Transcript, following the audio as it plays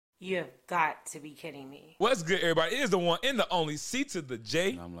You have got to be kidding me. What's good, everybody? It is the one and the only C to the J.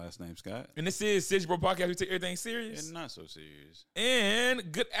 And I'm last name Scott. And this is Serious Bro Podcast. We take everything serious. And not so serious.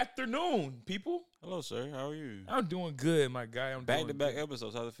 And good afternoon, people. Hello, sir. How are you? I'm doing good, my guy. I'm Back doing to back good.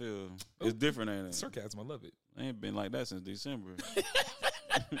 episodes. How's it feel? It's different, ain't it? Sarcasm, I love it. I ain't been like that since December.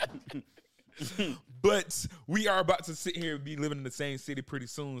 But we are about to sit here and be living in the same city pretty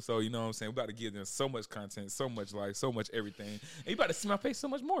soon. So, you know what I'm saying? We're about to give them so much content, so much life, so much everything. And you about to see my face so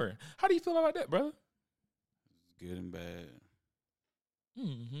much more. How do you feel about that, brother? Good and bad.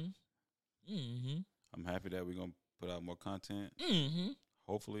 I'm happy that we're going to put out more content.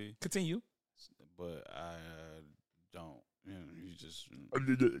 Hopefully. Continue. But I don't. You know, you just.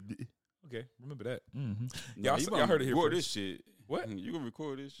 Okay, remember that. Nah, Y'all heard it here record first. this shit. What? You gonna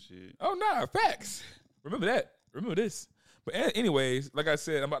record this shit? Oh, nah, facts. Remember that. Remember this. But anyways, like I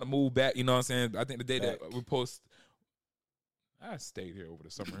said, I'm about to move back. You know what I'm saying? I think the day that we post, I stayed here over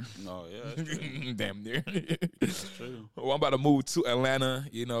the summer. No, yeah, that's true. Damn near. That's true. Well, I'm about to move to Atlanta.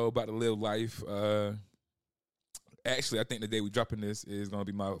 You know, about to live life. Actually, I think the day we dropping this is gonna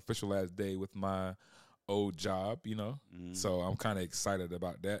be my official last day with my old job. You know, so I'm kind of excited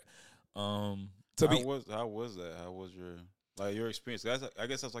about that. How was that? How was your experience? I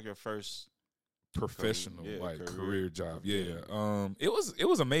guess that's like your first professional career job. Yeah. It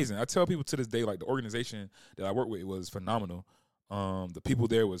was amazing. I tell people to this day, like, the organization that I work with was phenomenal. The people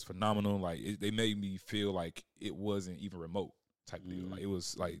there was phenomenal. Like, they made me feel like it wasn't even remote type deal. Like, it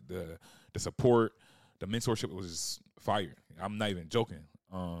was like the support, the mentorship was just fire. I'm not even joking.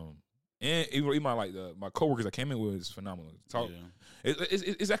 And even my coworkers that came in was phenomenal. Talk. Yeah.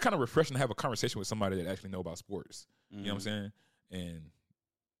 It's that kind of refreshing to have a conversation with somebody that actually know about sports. You know what I'm saying? And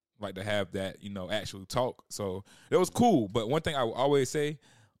like to have that, you know, actual talk. So it was cool. But one thing I will always say,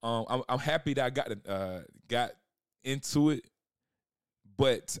 I'm happy that I got into it.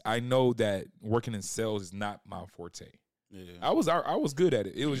 But I know that working in sales is not my forte. Yeah, I was good at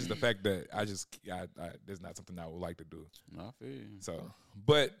it. It was just the fact that I there's not something I would like to do. No, I feel you. So,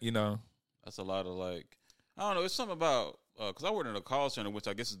 but you know, that's a lot of like, I don't know. It's something about because I work in a call center, which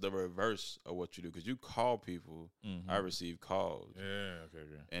I guess is the reverse of what you do. Because you call people, I receive calls. Yeah, okay.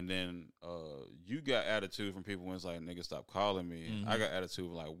 And then you got attitude from people when it's like, nigga, stop calling me. I got attitude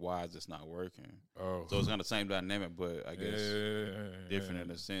like, why is this not working? Oh, so it's kind of the same dynamic, but I guess different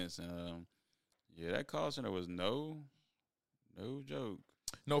in a sense. And yeah, that call center was no joke.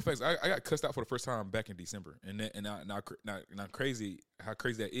 No offense. I got cussed out for the first time back in December, and now crazy how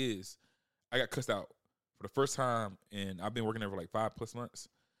crazy that is. I got cussed out for the first time, and I've been working there for like 5+ months,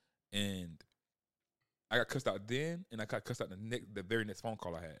 and I got cussed out then, and I got cussed out the very next phone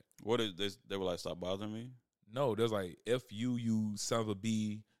call I had. What is this? They were like, stop bothering me. No, there's like, F you son of a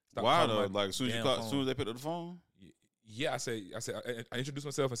B. Why though? Like as soon as they picked up the phone. Yeah, I introduced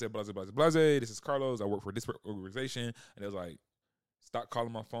myself and said, blase. This is Carlos. I work for this organization, and it was like, stop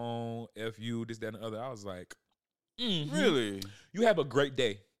calling my phone. F you, this, that, and the other. I was like, really? You have a great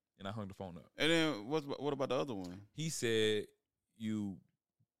day. And I hung the phone up. And then what about the other one? He said, you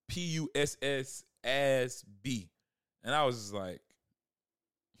PUSS ass B. And I was just like,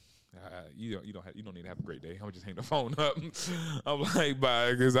 you don't need to have a great day. I'm gonna just hang the phone up. I'm like,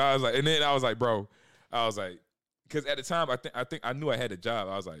 bye. Because I was like, and then I was like, bro, because at the time I think I knew I had a job.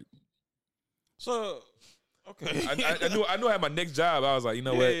 I was like, so okay. I knew I had my next job. I was like, you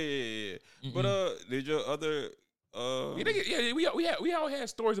know what? Yeah. But did your other we all had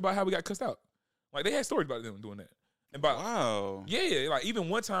stories about how we got cussed out. Like, they had stories about them doing that. And about wow. Yeah. Like, even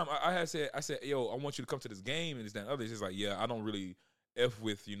one time I said, yo, I want you to come to this game and this, that, and other. It's just like, yeah, I don't really F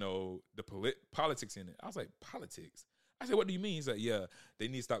with, you know, the politics in it. I was like, politics? I said, what do you mean? He's like, yeah, they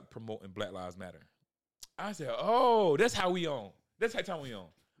need to stop promoting Black Lives Matter. I said, oh, that's how we on. That's how time we on.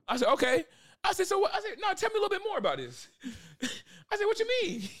 I said, okay. I said, so what? I said, no, tell me a little bit more about this. I said, what you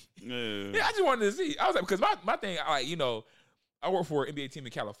mean? Yeah, I just wanted to see. I was like, because my thing, like, you know, I work for an NBA team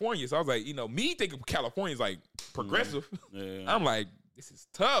in California, so I was like, you know, me thinking California is like progressive. Yeah. I'm like, this is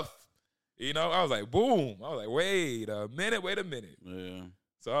tough. You know, I was like, boom. I was like, wait a minute. Yeah.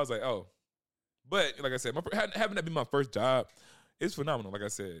 So I was like, oh. But like I said, having that be my first job, it's phenomenal. Like I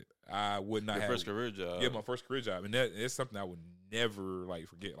said, I would not Your have first career job. Yeah, my first career job, and it's something I would never like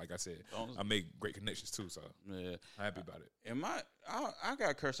forget. Like I said, I made great connections too, so yeah, I'm happy about it. And I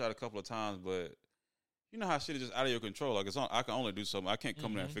got cursed out a couple of times, but you know how shit is just out of your control. Like I can only do so much. I can't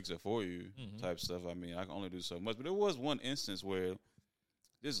come there and fix it for you, type stuff. I mean, I can only do so much. But there was one instance where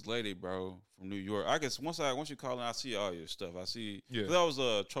this lady, bro, from New York. I guess once you call in, I see all your stuff. I see. Yeah. That was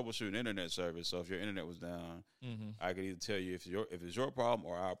a troubleshooting internet service. So if your internet was down, I could either tell you if it's your problem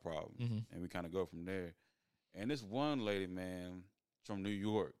or our problem, and we kind of go from there. And this one lady, man, from New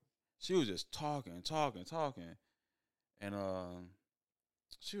York, she was just talking, and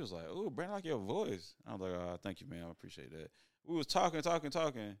she was like, "Ooh, Brandon, I like your voice." I was like, "Thank you, man. I appreciate that." We was talking, and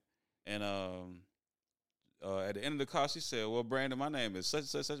at the end of the call, she said, "Well, Brandon, my name is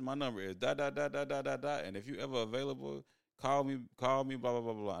such and such. My number is dot dot dot dot dot dot dot. And if you ever available, call me, blah blah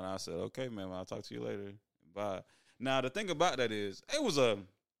blah blah." And I said, "Okay, man. I'll talk to you later. Bye." Now the thing about that is, that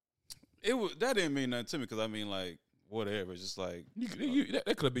didn't mean nothing to me because I mean, like, whatever. It's just like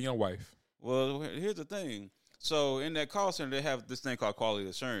that could have been your wife. Well, here's the thing. So in that call center, they have this thing called quality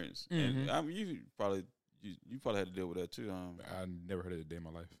assurance, and I mean, you probably had to deal with that too. I never heard of it a day in my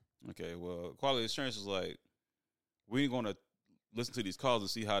life. Okay, well, quality assurance is like we ain't gonna listen to these calls and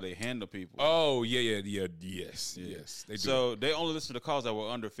see how they handle people. Oh yes, they do. So they only listen to calls that were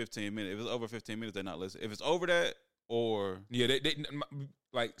under 15 minutes. If it's over 15 minutes, they're not listening. If it's over that, or they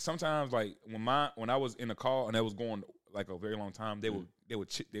like sometimes like when I was in a call and that was going like a very long time, they would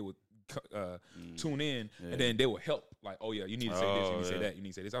tune in and then they would help. Like, oh yeah, you need to say this, you need to say that, you need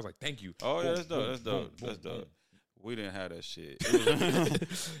to say this. I was like, thank you. Oh yeah, that's dope. That's dope. We didn't have that shit.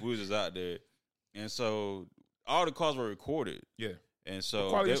 We was just out there, and so all the calls were recorded. Yeah, and so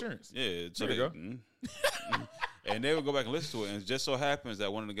quality assurance. Yeah, so there you go. And they would go back and listen to it, and it just so happens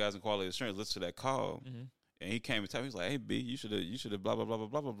that one of the guys in quality assurance listened to that call. And he came and told me, he was like, "Hey B, you should have blah blah blah blah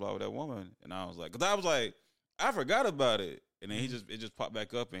blah blah blah with that woman." And I was like, because I was like, I forgot about it, and then it just popped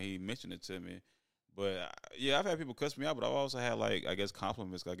back up, and he mentioned it to me. But yeah, I've had people cuss me out, but I've also had like I guess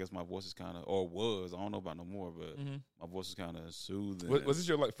compliments. I guess my voice is kind of I don't know about no more, but my voice is kind of soothing. Was this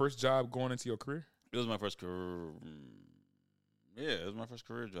your like first job going into your career? It was my first career. Yeah, it was my first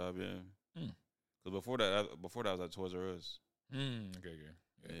career job. Yeah, because before that I was at Toys R Us. Okay.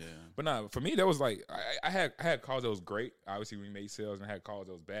 Yeah. But nah, for me that was like I had calls that was great. Obviously we made sales, and I had calls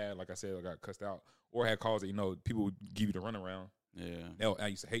that was bad. Like I said, I got cussed out, or I had calls that people would give you the runaround. Yeah, I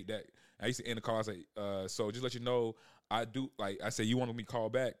used to hate that. I used to end the call. I say, so just let you know, I do like I say, you want me to call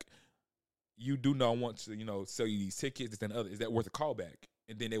back? You do know I want to sell you these tickets, this and the other. Is that worth a call back?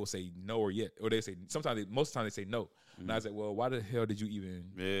 And then they will say no or yet, or they say most of the time they say no. And I was like, well, why the hell did you even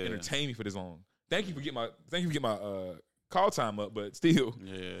entertain me for this long? Thank you for getting my call time up, but still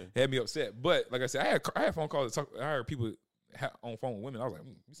had me upset. But like I said, I had phone calls. I heard people on phone with women. I was like,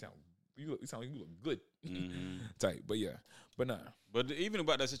 you look good, type. But yeah, but nah. But even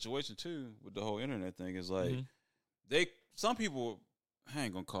about that situation too, with the whole internet thing, is like some people. I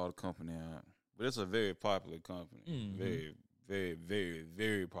ain't gonna call the company out, but it's a very popular company. Very, very, very,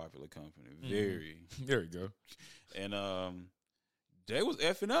 very popular company. Very. There you go. And they was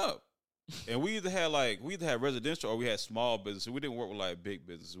effing up. And we either had residential or we had small businesses. We didn't work with like big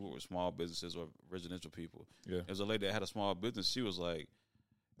businesses. We worked with small businesses or residential people. Yeah. There was a lady that had a small business. She was like,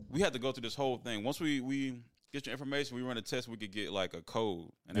 we had to go through this whole thing. Once we get your information, we run a test, we could get like a code.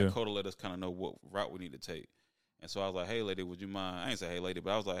 And that code will let us kind of know what route we need to take. And so I was like, hey, lady, would you mind? I ain't say, hey, lady,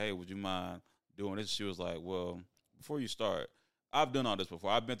 but I was like, hey, would you mind doing this? She was like, well, before you start, I've done all this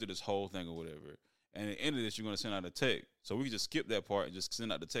before. I've been through this whole thing or whatever. And at the end of this, you're going to send out a tech. So we can just skip that part and just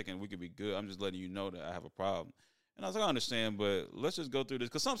send out the tech and we could be good. I'm just letting you know that I have a problem. And I was like, I understand, but let's just go through this.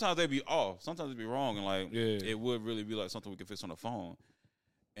 Because sometimes they be off. Sometimes they be wrong. And like, it would really be like something we could fix on the phone.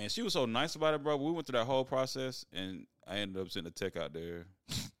 And she was so nice about it, bro. We went through that whole process and I ended up sending a tech out there.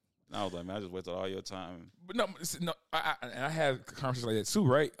 And I was like, man, I just wasted all your time. But no, I had conversations like that too,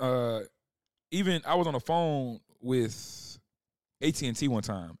 right? Even I was on the phone with AT&T one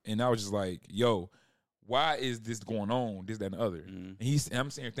time, and I was just like, yo, why is this going on, this, that, and the other? And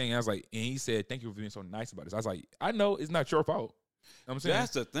I'm saying thing, and I was like, and he said, thank you for being so nice about this. I was like, I know it's not your fault. You know what I'm saying?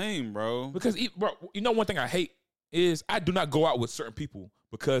 That's the thing, bro. Because, bro, one thing I hate is I do not go out with certain people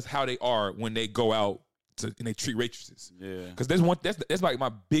because how they are when they go out and they treat waitresses. Yeah. Because that's one like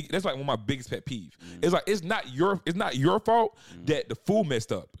one of my biggest pet peeve. It's like it's not your fault that the food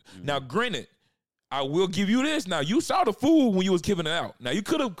messed up. Now, granted, I will give you this. Now, you saw the food when you was giving it out. Now, you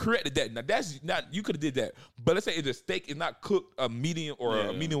could have corrected that. Now, that's not, you could have did that. But let's say if the steak is not cooked a medium or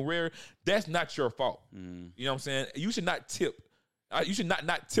a medium rare, that's not your fault. You know what I'm saying? You should not tip. You should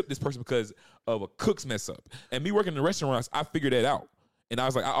not tip this person because of a cook's mess up. And me working in restaurants, I figured that out. And I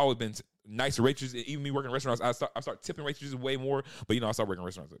was like, I always been nice to waitresses. Even me working in restaurants, I start tipping waitresses way more. But I started working in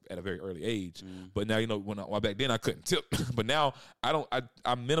restaurants at a very early age. But now when back then I couldn't tip. But now I don't.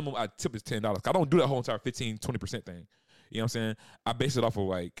 I minimum I tip is $10. I don't do that whole entire 15-20% thing. You know what I'm saying? I base it off of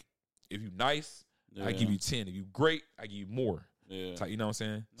like, if you nice, I give you 10. If you great, I give you more. Yeah, like, you know what I'm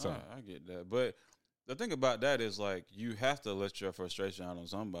saying? No, so I get that. But the thing about that is like you have to let your frustration out on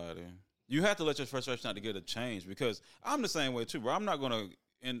somebody. You have to let your frustration out to get a change, because I'm the same way too, bro. I'm not gonna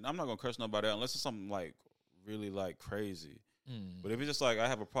curse nobody out unless it's something like really like crazy. But if it's just like I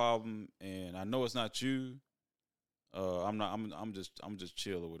have a problem and I know it's not you, I'm just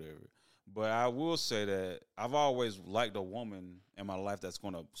chill or whatever. But I will say that I've always liked a woman in my life that's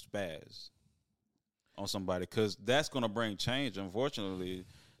gonna spaz on somebody, because that's gonna bring change. Unfortunately,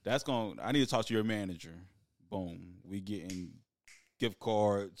 I need to talk to your manager. Boom, we getting gift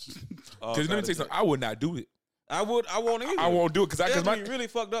cards. Because let me tell you something, I would not do it. I won't either. I won't do it because my really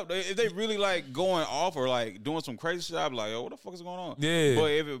fucked up. If they really like going off or like doing some crazy shit, I'm like, oh, what the fuck is going on? Yeah.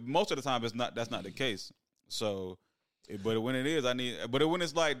 But most of the time, that's not the case. So, but when it is, but when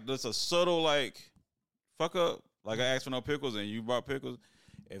it's like there's a subtle like fuck up, like I asked for no pickles and you brought pickles.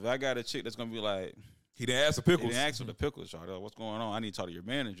 If I got a chick that's gonna be like, he didn't ask for pickles. He didn't ask for the pickles, Charlotte. What's going on? I need to talk to your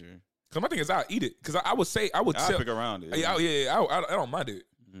manager. Because my thing is, I'll eat it. Because I would I'll pick around it. I don't mind it.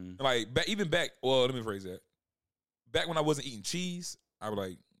 Mm-hmm. Like well, let me phrase that. Back when I wasn't eating cheese, I was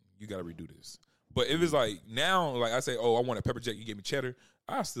like, you got to redo this. But if it's like now, like I say, oh, I want a pepper jack, you gave me cheddar,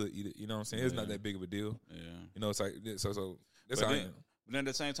 I'll still eat it. You know what I'm saying? It's not that big of a deal. Yeah. You know, it's like, so that's how I am. But then at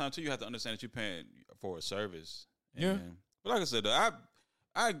the same time, too, you have to understand that you're paying for a service. Yeah. But like I said,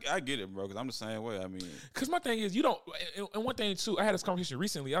 I get it, bro, because I'm the same way. I mean, because my thing is, you don't, and one thing too, I had this conversation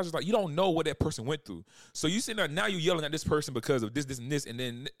recently. I was just like, you don't know what that person went through. So you sitting there now, you yelling at this person because of this, and this, and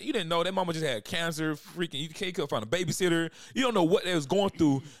then you didn't know that mama just had cancer. Freaking, you can't find a babysitter. You don't know what they was going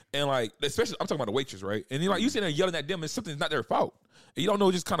through, and like, especially I'm talking about the waitress, right? And you're like, you sitting there yelling at them, and something's not their fault. And you don't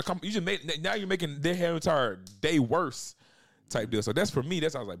know, just kind of you just made now you're making their entire day worse, type deal. So that's for me.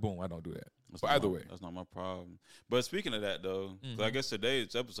 That's I was like, boom, I don't do that. But either way, that's not my problem. But speaking of that, though, I guess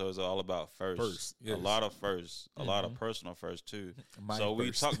today's episode is all about first. Yes. A lot of first, a lot of personal first too.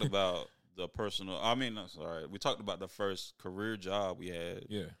 We talked about the personal. We talked about the first career job we had.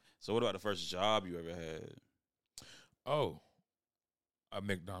 Yeah. So what about the first job you ever had? Oh, a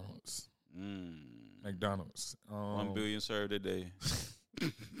McDonald's. McDonald's. 1 billion served a day.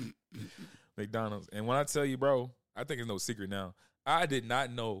 McDonald's, and when I tell you, bro, I think it's no secret now. I did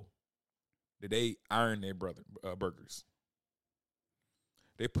not know that they iron their burgers.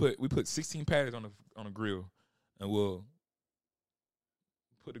 We put 16 patties on a grill, and we'll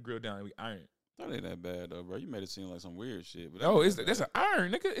put the grill down and we iron it. That ain't that bad though, bro. You made it seem like some weird shit. But that's an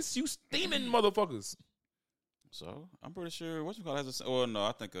iron, nigga. It's you steaming motherfuckers. So I'm pretty sure has a. Well, no,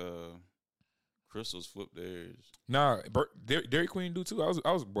 I think Crystal's flipped theirs. Nah, Dairy Queen do too.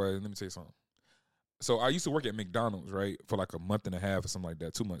 I was boy. Let me tell you something. So I used to work at McDonald's, right, for like a month and a half or something like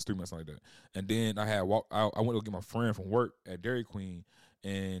that, 2 months, 3 months, something like that. And then I went to get my friend from work at Dairy Queen,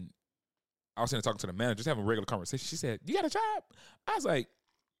 and I was sitting there talking to the manager, just having a regular conversation. She said, "You got a job?" I was like,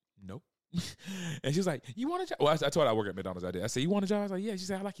 "Nope." And she was like, "You want a job?" Well, I told her I work at McDonald's. I did. I said, "You want a job?" I was like, "Yeah." She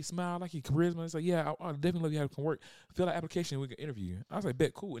said, "I like your smile, I like your charisma." I was like, "Yeah, I definitely love you how to come work. Fill out application, we can interview you." I was like,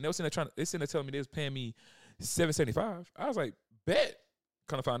 "Bet, cool." And they were sitting there telling me they was paying me $7.75. I was like, "Bet."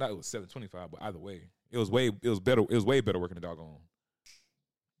 Kind of found out it was $7.25, but either way, it was way better working at doggone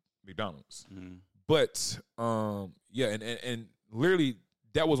McDonald's. Mm-hmm. But yeah, and literally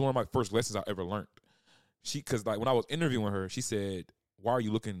that was one of my first lessons I ever learned. Because like when I was interviewing her, she said, "Why are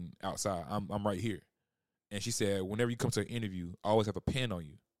you looking outside? I'm right here." And she said, "Whenever you come to an interview, I always have a pen on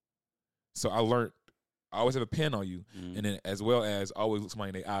you." So I learned I always have a pen on you, and then as well as always look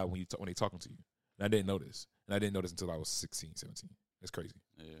somebody in the eye when they talking to you. And I didn't know this, until I was 16, 17. That's crazy.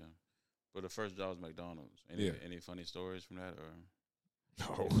 Yeah. But the first job was McDonald's. Any funny stories from that? Or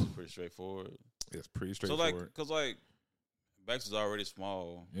no. It's pretty straightforward. It's pretty straightforward. So, because, Baxter's already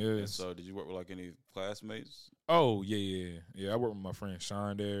small. Yeah. So, did you work with, any classmates? Oh, yeah. I worked with my friend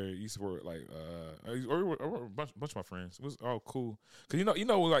Sean there. He used to work, I worked with a bunch of my friends. It was all cool. Because,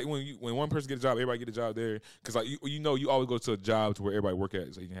 like, when one person get a job, everybody get a job there. Because, like, you always go to a job to where everybody work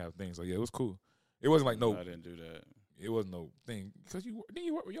at so you can have things. Like, yeah, it was cool. It wasn't like no. I didn't do that. It wasn't no thing because didn't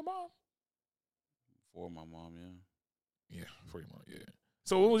you work with your mom? For my mom, yeah. Yeah, for your mom, yeah.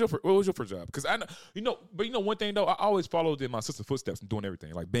 So what was your first job? Because I know, but one thing though, I always followed in my sister's footsteps and doing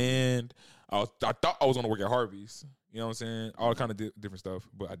everything like band. I thought I was gonna work at Harvey's. You know what I'm saying? All kind of different stuff,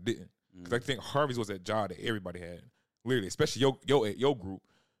 but I didn't because I think Harvey's was that job that everybody had, literally, especially your group.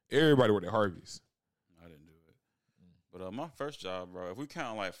 Everybody worked at Harvey's. I didn't do it, but my first job, bro. If we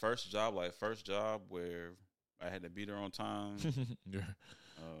count first job where I had to be there on time. Yeah.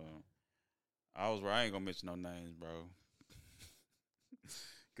 I ain't gonna mention no names, bro.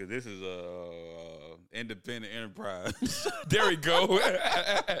 Cause this is independent enterprise. There we go.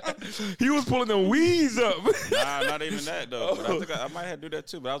 He was pulling them weeds up. Nah, not even that though. But I think I might have to do that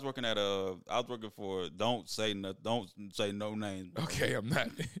too. But I was working for don't say no names. Bro. Okay, I'm not.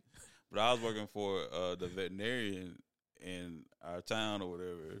 But I was working for the veterinarian in our town or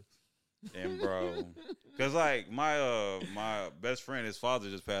whatever. And bro, cause like my best friend, his father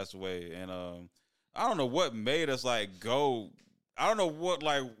just passed away, and I don't know what made us like go. I don't know what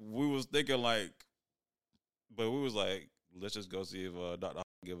like we was thinking like, but we was like, let's just go see if Dr.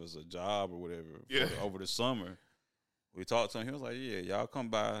 give us a job or whatever over the summer. We talked to him. He was like, yeah, y'all come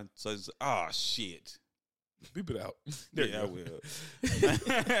by. So shit. Beep it out. I will.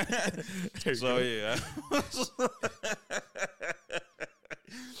 So yeah.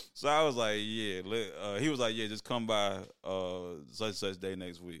 So I was like, yeah. He was like, yeah, just come by such and such day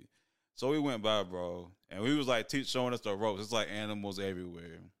next week. So we went by, bro, and we was like showing us the ropes. It's like animals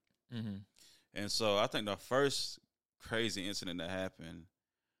everywhere. Mm-hmm. And so I think the first crazy incident that happened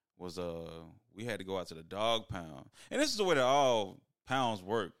was we had to go out to the dog pound. And this is the way that all pounds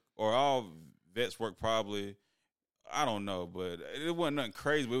work, or all vets work probably. I don't know, but it wasn't nothing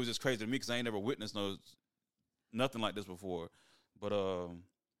crazy, but it was just crazy to me because I ain't never witnessed nothing like this before. But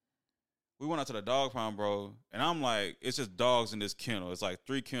we went out to the dog pound, bro, and I'm like, it's just dogs in this kennel. It's like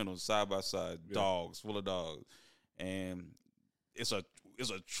 3 kennels side by side, dogs, full of dogs. And it's a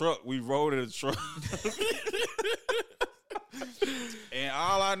truck. We rode in a truck. And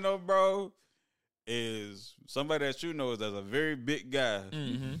all I know, bro, is somebody that you know is a very big guy.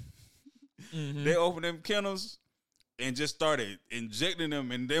 Mm-hmm. Mm-hmm. They opened them kennels and just started injecting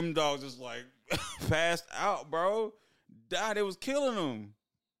them, and them dogs just like passed out, bro. Died. It was killing them.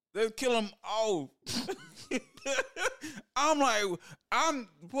 They was killing them all. I'm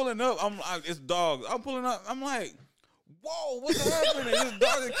pulling up. I'm like, it's dogs. I'm pulling up. I'm like, whoa, what's happening? This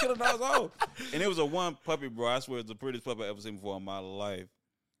dog is killing dogs all. And it was a one puppy, bro. I swear it's the prettiest puppy I've ever seen before in my life.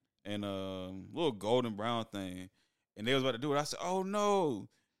 And little golden brown thing. And they was about to do it. I said, oh no.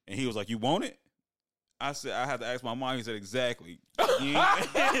 And he was like, you want it? I said, I had to ask my mom. He said, exactly. And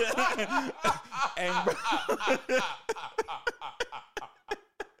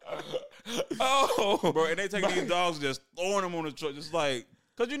bro, and they take these dogs and just throwing them on the truck, just like,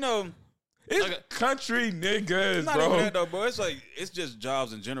 cause you know, it's like country niggas, it's not bro. Even that though, bro. It's like it's just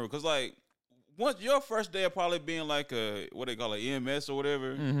jobs in general. Cause like, once your first day of probably being like a what they call it, EMS or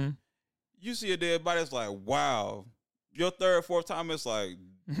whatever, you see a dead body, it's like, wow. Your third, fourth time, it's like,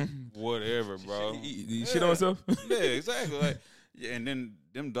 whatever, bro. Shit on himself. Yeah, exactly. Like, yeah, and then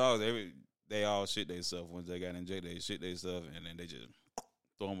them dogs, they all shit themselves once they got injected. They shit themselves, and then they just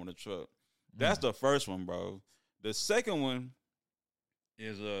throw them on the truck. That's the first one, bro. The second one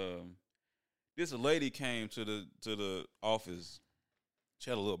is this lady came to the office. She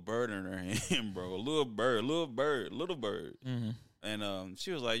had a little bird in her hand, bro. A little bird. Mm-hmm. And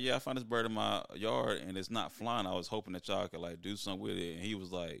she was like, yeah, I found this bird in my yard, and it's not flying. I was hoping that y'all could, like, do something with it. And he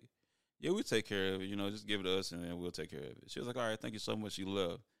was like, yeah, we'll take care of it. You know, just give it to us, and then we'll take care of it. She was like, all right, thank you so much. She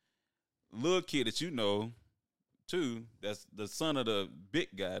left. Little kid that you know, too, that's the son of the big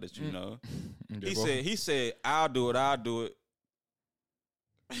guy that you know. He said, I'll do it.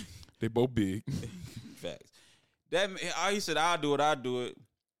 They both big. Facts. He said, I'll do it.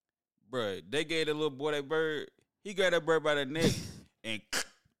 Bruh, they gave the little boy that bird. He grabbed that bird by the neck and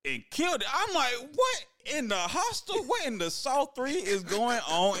killed it. I'm like, what in the hostel? What in the South 3 is going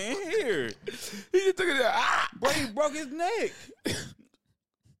on in here? He just took it there. Bro, he broke his neck.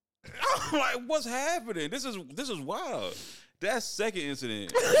 I'm like, what's happening? This is wild. That's second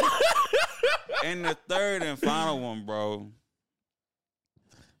incident. And the third and final one, bro.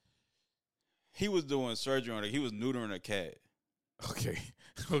 He was doing surgery on it. He was neutering a cat. Okay.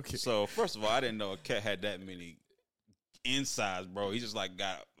 So first of all, I didn't know a cat had that many insides, bro. He just like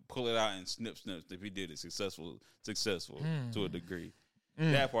pull it out and snip. If he did it successful to a degree.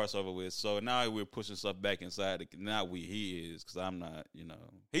 That part's over with. So now we're pushing stuff back inside. He is, because I'm not, you know.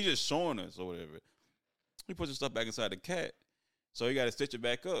 He's just showing us or whatever. He pushing stuff back inside the cat. So he got to stitch it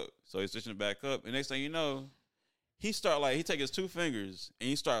back up. So he's stitching it back up. And next thing you know, he take his 2 fingers and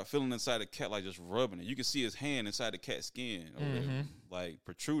he start feeling inside the cat, like just rubbing it. You can see his hand inside the cat's skin or whatever, like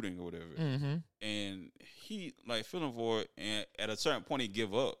protruding or whatever. Mm-hmm. And he like feeling for it. And at a certain point, he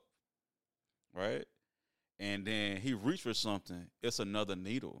give up. Right? And then he reached for something. It's another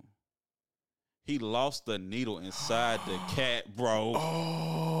needle. He lost the needle inside the cat, bro.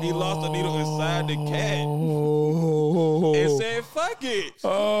 He lost the needle inside the cat. And said, fuck it.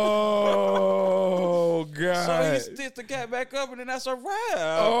 Oh, God. So he stitched the cat back up, and then that's a wrap.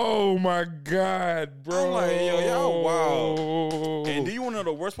 Oh, my God, bro. I'm like, yo, y'all wild. And do you want to know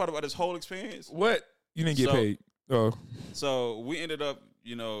the worst part about this whole experience? What? You didn't get paid. Oh. So we ended up,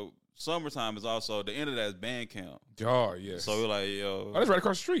 you know, summertime is also, the end of that is band camp. Oh, yes. So we're like, yo. Oh, that's right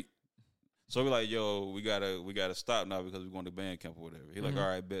across the street. So we're like, yo, we gotta stop now because we're going to band camp or whatever. He like, all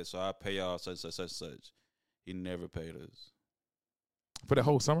right, bet. So I pay y'all such. He never paid us. For the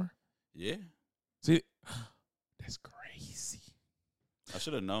whole summer? Yeah. See, that's crazy. I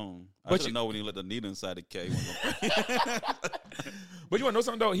should have known. I But should have known when he let the needle inside the K. But you want to know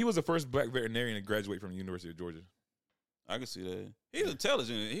something, though? He was the first black veterinarian to graduate from the University of Georgia. I can see that. He's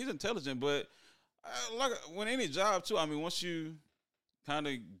intelligent, but like when any job, too, I mean, once you kind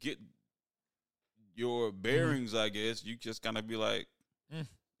of get your bearings, I guess, you just kind of be like,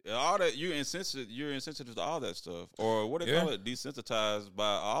 all that, you're insensitive to all that stuff. Or what they call it, desensitized by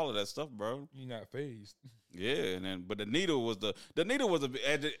all of that stuff, bro. You're not phased. Yeah, but the needle was a bit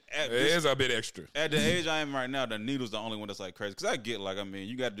It is a bit extra. at the age I am right now. The needle's the only one that's like crazy because I get like, I mean,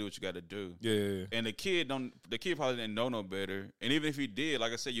 you got to do what you got to do. Yeah. And the kid probably didn't know no better. And even if he did,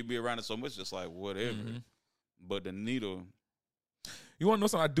 like I said, you'd be around it so much, just like whatever. Mm-hmm. But the needle. You want to know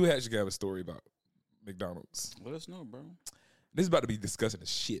something? I do actually have a story about McDonald's. Let us know, bro. This is about to be disgusting as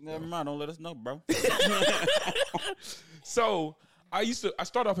shit. Never mind. Don't let us know, bro. So I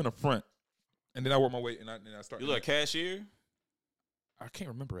started off in the front, and then I worked my way, and I started. You like cashier? I can't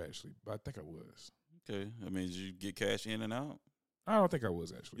remember actually, but I think I was. Okay. I mean, did you get cash in and out? I don't think I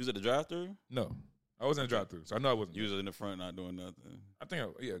was actually. You was at the drive-thru? No, I was in the drive-thru, so I know I wasn't. You was in the front, not doing nothing. I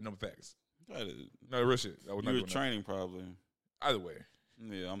think no facts. That is- No real shit. I was You not were doing training probably. nothing. Either way.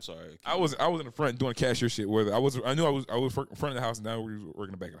 Yeah, I'm sorry. I was in the front doing cashier shit. Where I knew I was in front of the house, and now we were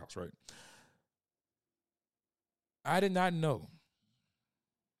working the back of the house, right? I did not know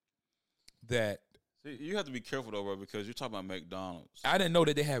that. See, you have to be careful though, bro, because you're talking about McDonald's. I didn't know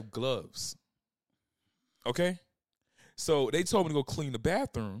that they have gloves. Okay, so they told me to go clean the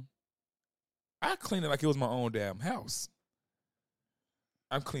bathroom. I cleaned it like it was my own damn house.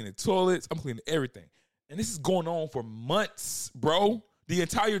 I'm cleaning toilets. I'm cleaning everything. And this is going on for months, bro. The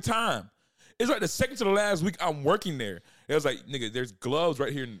entire time. It's like the second to the last week I'm working there. It was like, nigga, there's gloves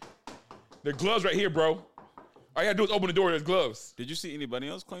right here. There's gloves right here, bro. All you gotta do is open the door, there's gloves. Did you see anybody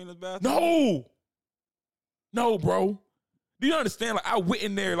else clean this bathroom? No. No, bro. Do you understand? Like, I went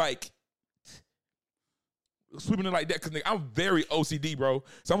in there, like, sweeping it like that, because I'm very OCD, bro.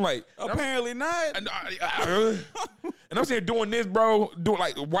 So I'm like, Apparently not. and I'm sitting doing this, bro, doing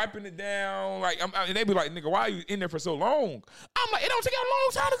like wiping it down, like, and they be like, nigga, why are you in there for so long? I'm like, it don't take a long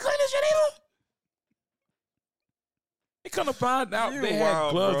time to clean this shit either. They couldn't find out You they had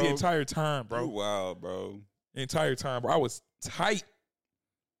wild, gloves bro. the entire time, You bro. wild, bro. The entire time, bro. I was tight,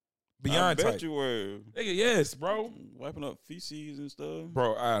 beyond I bet tight. you were Nigga, yes, bro. wiping up feces and stuff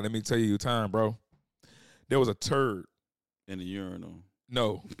Bro, let me tell you time, bro. There was a turd. in the urinal.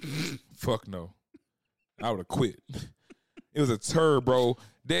 No. Fuck no. I would have quit. It was a turd, bro.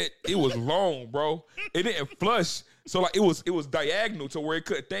 It was long, bro. It didn't flush. So like it was diagonal to where it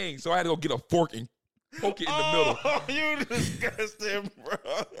could thing. So I had to go get a fork and poke it in the middle. Oh, you disgusting, bro.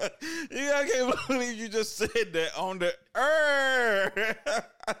 I can't believe you just said that on the air.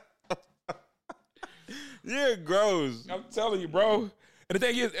 You're gross. I'm telling you, bro. And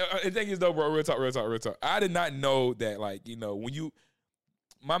the thing is though, bro, real talk. I did not know that, like, you know, when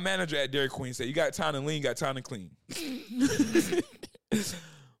my manager at Dairy Queen said, you got time to lean, you got time to clean.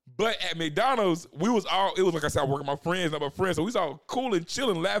 But at McDonald's, it was like I said, I work with my friends, so we was all cool and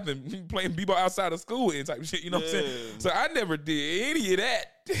chilling, laughing, playing b-ball outside of school and type of shit, you know what I'm saying? So I never did any of that.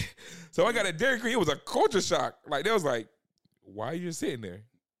 So I got at Dairy Queen, it was a culture shock. Like, they was like, why are you just sitting there?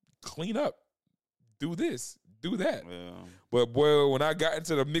 Clean up. Do this. Do that. Yeah. But boy, when I got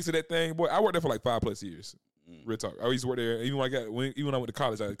into the mix of that thing, boy, I worked there for like 5+ years. Real talk. I used to work there. Even when I went to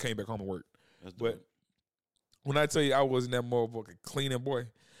college, I came back home and worked. But when I tell you I was in that motherfucker cleaning, boy,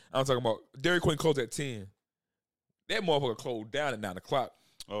 I'm talking about Dairy Queen closed at 10. That motherfucker closed down at 9 o'clock.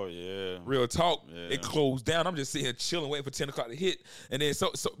 Oh yeah. Real talk. Yeah. It closed down. I'm just sitting here chilling, waiting for 10 o'clock to hit. And then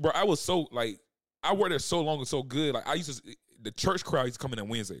so bro, I was so like, I worked there so long and so good. Like the church crowd used to come in on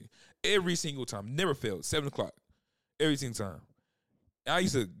Wednesday. Every single time. Never failed. 7 o'clock. Every single time. And I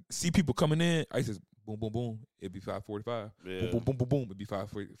used to see people coming in. I used to boom, boom, boom. It'd be 5:45. Yeah. Boom, boom, boom, boom, boom. It'd be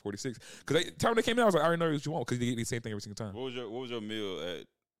 5:46. Because the time they came in, I was like, I already know what you want, because they get the same thing every single time. What was your meal at,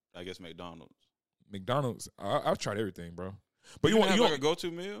 I guess, McDonald's? McDonald's, I've tried everything, bro. But you you want have like a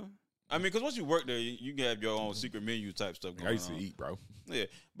go-to meal? I mean, because once you work there, you can have your own secret menu type stuff going on. I used to eat, bro. Yeah,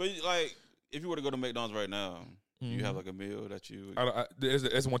 but like, if you were to go to McDonald's right now, you have like a meal that you.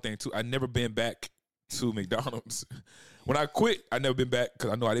 There's one thing too. I never been back to McDonald's. When I quit, I never been back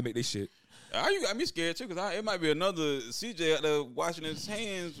because I know I didn't make their shit. You got me scared too, because it might be another CJ out there washing his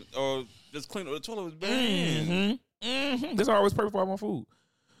hands or just cleaning up the toilet with his bare hands. Mm-hmm. That's why I always pray before I want food.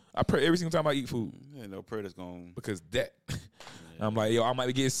 I pray every single time I eat food. Yeah, no prayer that's going. Because that, I'm like, yo, I might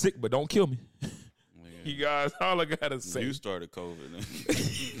be getting sick, but don't kill me. Yeah. You guys, all I gotta say. You started COVID.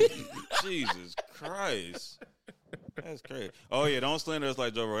 Jesus Christ. That's crazy. Oh yeah, don't slander us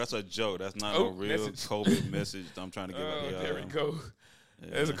like Joe Rogan. That's a joke. That's not a real message. COVID message I'm trying to give out. There we go. Yeah.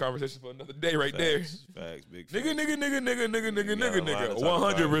 That's a conversation for another day right there. Facts, big facts. Nigga. Got a lot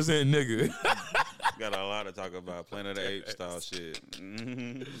to talk 100% nigga. Got a lot to talk about. Planet of the Apes style shit.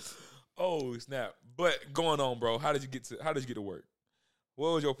 Mhm. Oh snap! But going on, bro. How did you get to work?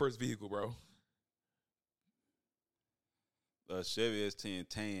 What was your first vehicle, bro? Chevy S10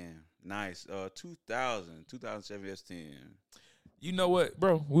 tan. Nice. 2000 Chevy S10. You know what,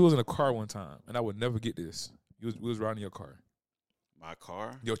 bro? We was in a car one time, and I would never get this. We was riding your car. My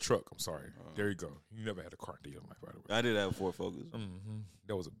car? Your truck. I'm sorry. There you go. You never had a car in your life, by the way. I did have a Ford Focus. Mm-hmm.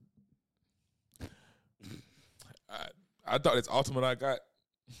 That was I thought this Ultimate I got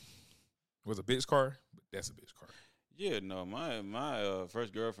was a bitch car, but that's a bitch car. Yeah, no, my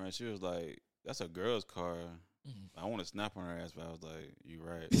first girlfriend, she was like, "That's a girl's car." I want to snap on her ass, but I was like, "You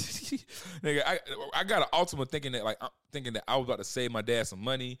right." Nigga, I got an Ultima thinking that I was about to save my dad some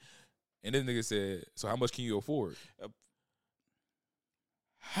money, and this nigga said, "So how much can you afford?"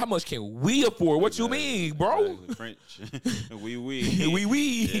 How much can we afford? What you mean, bro? French. Oui.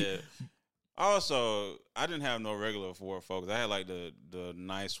 Oui. Yeah. Also, I didn't have no regular Ford Focus. I had like the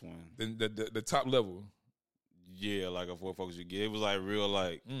nice one. The top level. Yeah, like a Ford Focus you get. It was like real,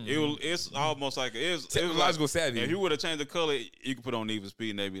 like it's almost like it's technological savvy. If you would have changed the color, you could put on Need for Speed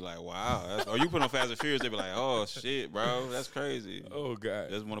and they'd be like, wow. Or you put on Fast and Furious, they'd be like, oh shit, bro, that's crazy. Oh god,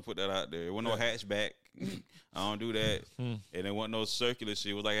 just want to put that out there. It wasn't no hatchback. I don't do that. And it wasn't no circular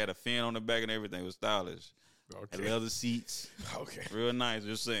shit. It was like had a fin on the back and everything. It was stylish. Okay. And leather seats. Okay. Real nice.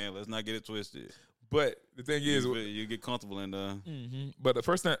 Just saying. Let's not get it twisted. But the thing is, you get comfortable in the But the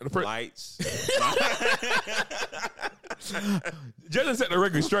first lights. Just set the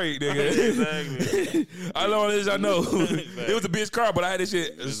record straight, nigga. Exactly. I know this. I know it was a bitch car, but I had this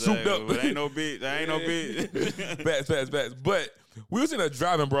shit souped up. But ain't no bitch. I ain't no bitch. Facts. But we was in a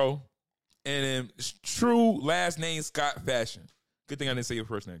driving, bro, and in true last name Scott fashion. Good thing I didn't say your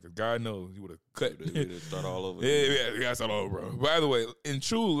first name, because God knows you would have cut. Start all over. Yeah, start all over, bro. By the way, in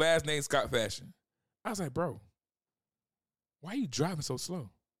true last name Scott fashion, I was like, bro, why are you driving so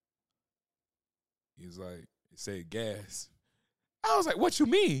slow? He was like, it said gas. I was like, what you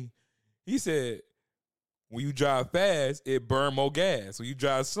mean? He said, when you drive fast, it burn more gas. When you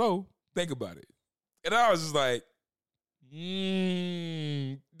drive slow, think about it. And I was just like,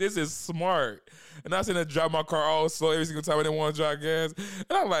 this is smart. And I was sitting there drive my car all slow every single time I didn't want to drive gas.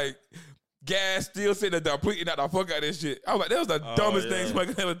 And I'm like, gas still sitting there completely not the fuck out of this shit. I was like, that was the dumbest thing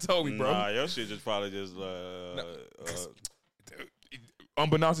somebody ever told me, bro. Nah, your shit just probably just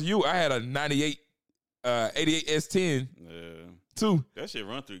unbeknownst to you, I had a 98 88 S10 too. That shit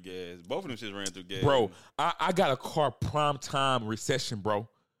run through gas. Both of them shit ran through gas. Bro, I got a car prime time recession, bro.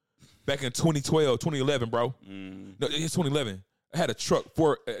 Back in 2012, 2011, bro. No, it's 2011. I had a truck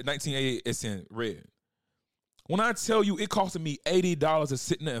for 1988 S10 red. When I tell you it costed me $80 to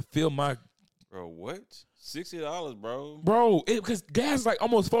sit in there and fill my... Bro, what? $60, bro. Bro, because gas is like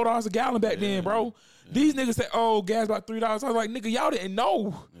almost $4 a gallon back then, bro. Yeah. These niggas say, oh, gas about $3. I was like, nigga, y'all didn't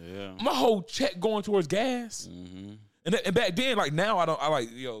know. Yeah. My whole check going towards gas. And back then, like now, I like,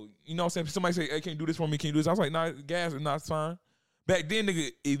 yo, you know what I'm saying? Somebody say, hey, can't do this for me, can't do this. I was like, nah, gas is not fine. Back then, nigga,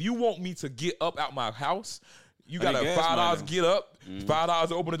 if you want me to get up out my house, you got to $5 get up, $5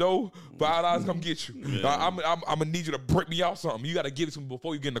 to open the door, $5 come get you. Yeah. I'm gonna need you to break me out something. You got to give it to me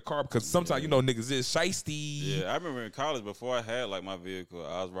before you get in the car, because sometimes you know niggas is shiesty. Yeah, I remember in college before I had like my vehicle,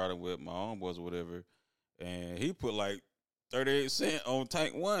 I was riding with my homeboys or whatever, and he put like 38 cents on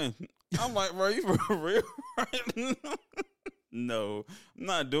tank one. I'm like, bro, you for real? No, I'm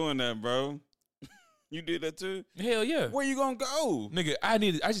not doing that, bro. You did that too? Hell yeah. Where you gonna go, nigga? I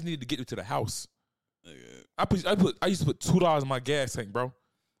just needed to get to the house. Nigga. I used to put $2 in my gas tank, bro.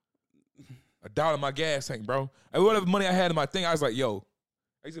 $1 in my gas tank, bro. And whatever money I had in my thing, I was like, yo.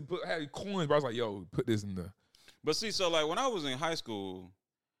 I had coins, but I was like, yo, put this in there. But see, so like when I was in high school,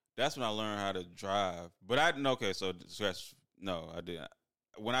 that's when I learned how to drive. But I didn't. Okay, so no, I didn't.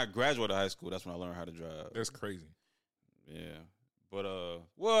 When I graduated high school, that's when I learned how to drive. That's crazy. Yeah. But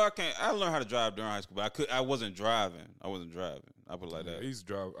well, I learned how to drive during high school, but I wasn't driving. I put it like that. I used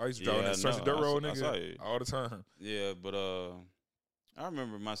to drive on that stretch of dirt road, nigga, all the time. Yeah, but I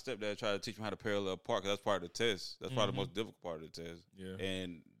remember my stepdad tried to teach me how to parallel park, 'cause that's part of the test. That's probably the most difficult part of the test. Yeah.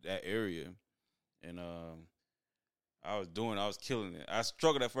 And that area. And I was killing it. I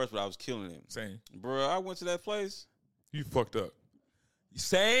struggled at first, but I was killing it. Same. Bro, I went to that place. You fucked up.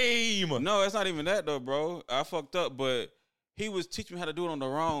 Same. No, it's not even that though, bro. I fucked up, but he was teaching me how to do it on the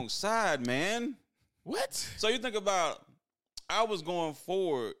wrong side, man. What? So you think about, I was going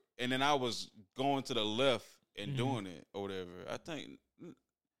forward, and then I was going to the left, and doing it or whatever. I think,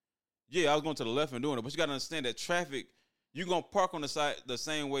 yeah, I was going to the left and doing it, but you got to understand that traffic, you're going to park on the side the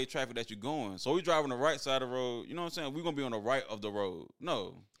same way traffic that you're going. So we drive on the right side of the road. You know what I'm saying? We're going to be on the right of the road.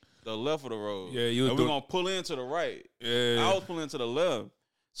 No, the left of the road. Yeah, we're going to pull into the right. Yeah. I was pulling to the left.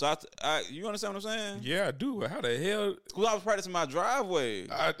 So you understand what I'm saying? Yeah, I do. How the hell? Because I was practicing my driveway.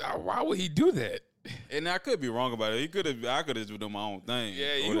 Why would he do that? And I could be wrong about it. I could have just done my own thing.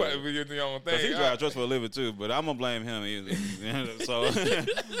 Yeah, you would have been doing your own thing. Because he drives trucks for a living too, but I'm gonna blame him either. So,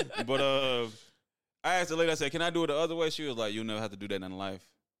 but I asked the lady. I said, "Can I do it the other way?" She was like, "You'll never have to do that in life."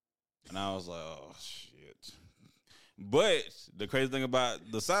 And I was like, "Oh shit!" But the crazy thing about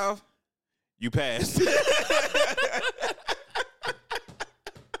the South, you passed.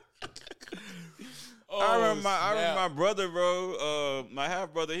 I remember my brother, bro. My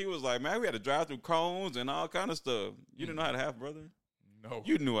half brother, he was like, man, we had to drive through cones and all kind of stuff. You didn't know how to have brother? No,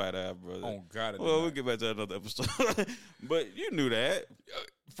 you knew how to have brother. Oh God! Well, we'll get back to another episode. But you knew that.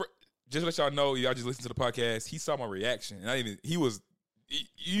 Just to let y'all know, y'all just listen to the podcast. He saw my reaction, and I was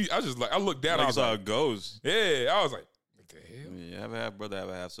just like, I looked down. Like I was saw like, a ghost. Yeah, I was like, what the hell? Yeah, have a half brother, have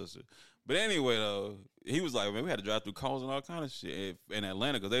a half sister. But anyway, though, he was like, man, we had to drive through cones and all kind of shit in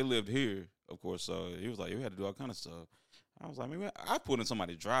Atlanta because they lived here, of course. So he was like, we had to do all kind of stuff. I was like, man, I pulled in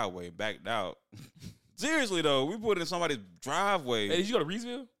somebody's driveway, backed out. Seriously though, we put in somebody's driveway. Hey, did you go to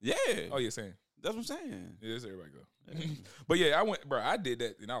Reesville? Yeah. Oh, you're saying. That's what I'm saying. Yeah, that's everybody go. But yeah, I did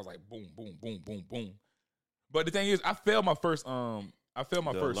that, and I was like, boom, boom, boom, boom, boom. But the thing is, I failed my first.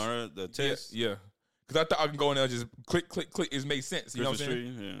 The test. Yeah. Because I thought I can go in there and just click, click, click. It made sense. You know what I'm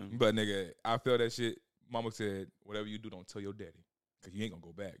saying? Yeah. But nigga, I failed that shit. Mama said, whatever you do, don't tell your daddy, because you ain't gonna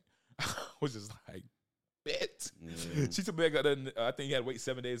go back. I was just like, bet. Yeah. She took me back up there. I think you had to wait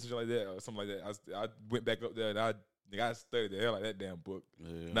 7 days or something like that, or something like that. I went back up there and I studied the hell out of that damn book.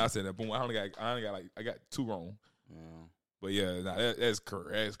 Yeah. Now I said that boom. I got 2 wrong. Yeah. But yeah, that's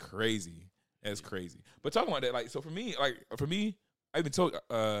crazy. That's crazy. But talking about that, like, so for me, I even told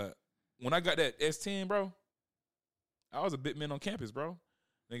when I got that S10, bro, I was a bit man on campus, bro.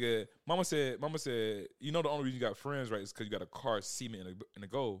 Nigga, mama said, you know the only reason you got friends, right, is because you got a car, cement, and a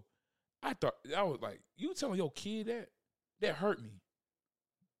goal. I thought, I was like, you telling your kid that hurt me.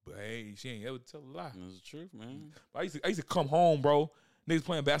 But hey, she ain't ever tell a lie. That's the truth, man. I used to come home, bro. Niggas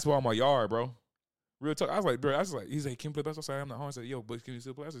playing basketball in my yard, bro. Real talk. I was like, bro, he's like, can you play basketball? I said, I'm not home. I said, yo, but can you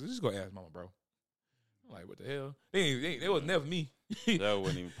still play? I said, just go ask mama, bro. I'm like, what the hell? They was never me. That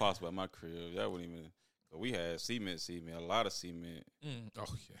wasn't even possible at my crib. That wasn't even. We had cement, a lot of cement. Oh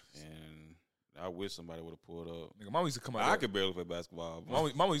yeah. And I wish somebody would have pulled up. Nigga, mama used to come out. I could barely play basketball.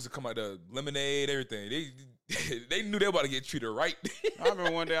 Mama used to come out the lemonade, everything. They knew they were about to get treated right. I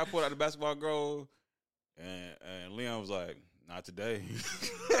remember one day I pulled out the basketball goal, and Leon was like, "Not today."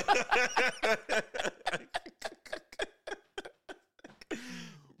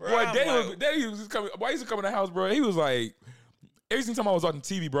 Boy, Daddy was coming. Why he used to come in the house, bro? He was like, every single time I was watching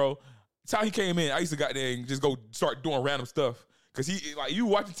TV, bro. That's how he came in. I used to got there and just go start doing random stuff. Cause he like you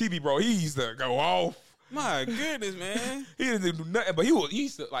watching TV, bro. He used to go off. My goodness, man. He didn't do nothing, but he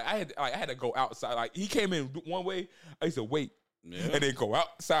used to like I had to go outside. Like he came in one way, I used to wait. Yeah. And then go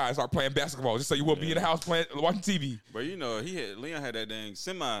outside and start playing basketball just so you wouldn't be in the house watching TV. But you know, Leon had that dang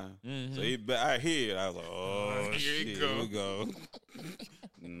semi. Mm-hmm. So I hear it. I was like, oh, here we go.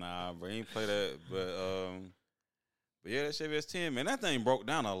 Nah, bro, he ain't play that. But yeah, that Chevy S10, man, that thing broke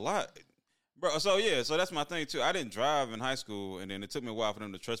down a lot. Bro, so that's my thing too. I didn't drive in high school, and then it took me a while for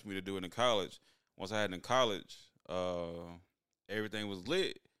them to trust me to do it in college. Once I had it in college, everything was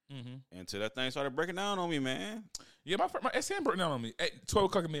lit until that thing started breaking down on me, man. Yeah, my S10 broke down on me at 12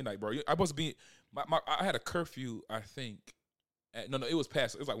 o'clock at midnight, bro. I supposed to be I had a curfew, I think. No, it was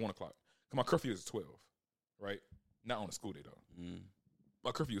past. It was like 1 o'clock. My curfew is 12, right? Not on a school day though.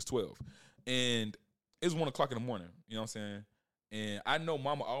 My curfew is 12, and it's 1 o'clock in the morning. You know what I'm saying? And I know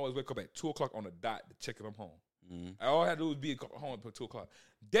mama always wake up at 2 o'clock on the dot to check if I'm home. All I had to do was be home at 2 o'clock.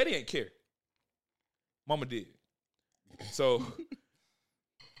 Daddy ain't care. Mama did. So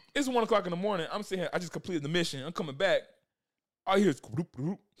it's 1 o'clock in the morning. I'm sitting here. I just completed the mission. I'm coming back. All I hear is group,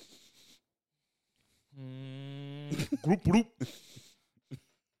 group. Group, group.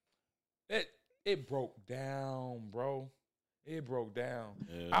 It broke down, bro. It broke down.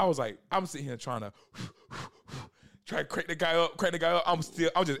 Yeah. I was like, I'm sitting here trying to crank the guy up. I'm just effing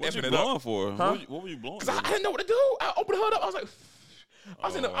it up. What you blowing for? Huh? What were you blowing for? Because I didn't know what to do. I opened the hood up. I was like,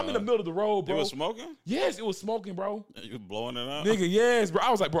 I'm in the middle of the road, bro. It was smoking? Yes, it was smoking, bro. You was blowing it up? Nigga, yes, bro. I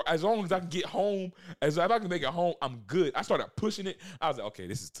was like, bro, as long as I can get home, if I can make it home, I'm good. I started pushing it. I was like, okay,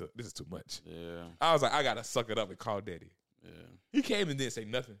 this is too much. Yeah. I was like, I got to suck it up and call daddy. Yeah. He came and didn't say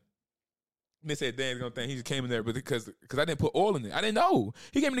nothing. And they said Dan's gonna think he just came in there, but because I didn't put oil in it, I didn't know.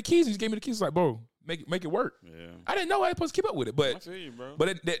 He gave me the keys. He just gave me the keys. Like, bro, make it work. Yeah. I didn't know I was supposed to keep up with it, but I feel you, bro.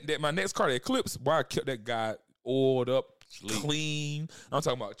 But that my next car, the Eclipse, boy, I kept that guy oiled up, clean. I'm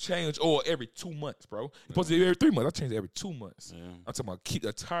talking about change oil every 2 months, bro. It's supposed to be every 3 months. I change it every 2 months. Yeah. I'm talking about keep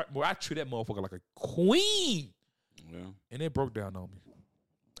the tire. Boy, I treat that motherfucker like a queen. Yeah. And it broke down on me.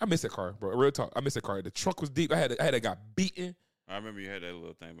 I miss that car, bro. Real talk. I miss that car. The trunk was deep. I had that guy beaten. I remember you had that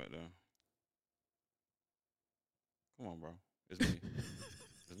little thing back there. Come on, bro. It's me.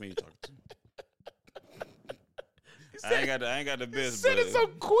 It's me you talking to. I ain't got the best. You said it so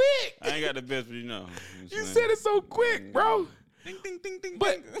quick. I ain't got the best, but you know. You said it so quick, bro. Ding, ding, ding, ding,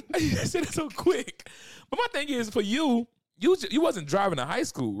 But you said it so quick. But my thing is, for you wasn't driving to high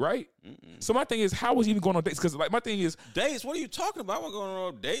school, right? Mm-mm. So my thing is, how was you even going on dates? Because like my thing is, dates. What are you talking about? I wasn't going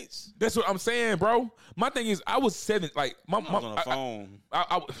on dates. that's what I'm saying, bro. My thing is, I was 7. Like I was on the phone.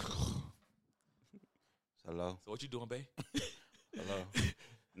 Hello. So what you doing, babe? Hello.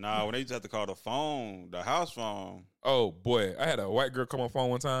 Nah, when they used to have to call the phone, the house phone. Oh boy, I had a white girl come on phone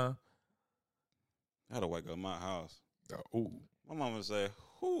one time. I had a white girl in my house. Ooh. My mama would say,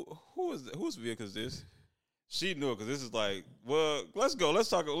 whose vehicle is this? She knew it because this is like, well, let's go. Let's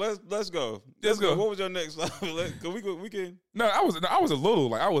talk. Let's go. Let's go. What was your next? Cause we can. No, I was a little.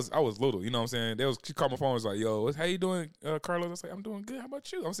 Like I was little. You know what I'm saying? She called my phone. And was like, "Yo, how you doing, Carlos?" I was like, "I'm doing good. How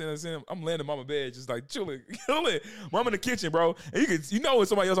about you?" I'm saying, I'm laying in mama bed, just like chilling. Mama in the kitchen, bro. And you know when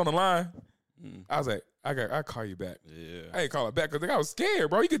somebody else on the line. I was like, I call you back. Yeah. I ain't call her back because I was scared,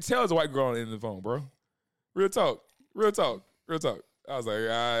 bro. You could tell it's a white girl in the phone, bro. Real talk. I was like,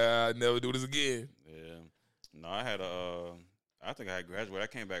 I never do this again. Yeah. No, I think I had graduated. I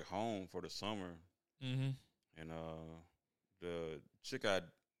came back home for the summer. Mm-hmm. And the chick I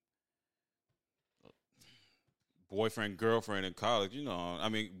boyfriend, girlfriend in college,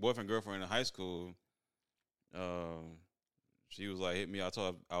 boyfriend, girlfriend in high school, she was like, hit me. I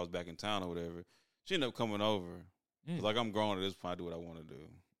told her I was back in town or whatever. She ended up coming over. Like, I'm grown at this point, I do what I want to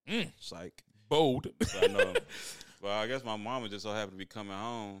do. Psych. Bold. So I know. Well, I guess my mama just so happened to be coming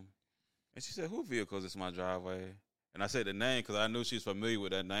home. And she said, who vehicle is this in my driveway? And I said the name because I knew she was familiar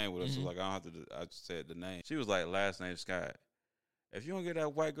with that name with us. So, like, I don't have to I just said the name. She was like, last name Scott. If you don't get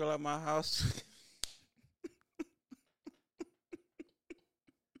that white girl out my house.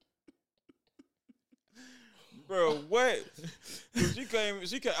 Bro, what? She came.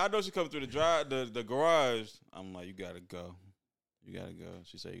 I know she come through the garage. I'm like, you gotta go.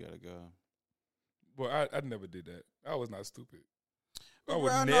 She said, you gotta go. Well, I never did that. I was not stupid. I Bro,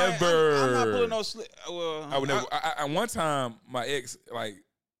 would never. I'm not pulling no slip. Well, I would never. One time, my ex, like,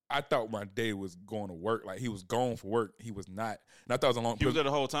 I thought my daddy was going to work. Like, he was gone for work. He was not. And I thought it was a long. He was there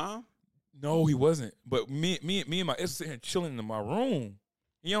the whole time? No, he wasn't. But me and my ex was sitting here chilling in my room.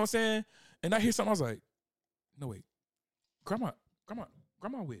 You know what I'm saying? And I hear something. I was like, no, wait. Grandma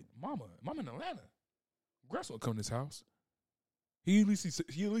with mama. Mama in Atlanta. Grandma's gonna come to this house. He at least say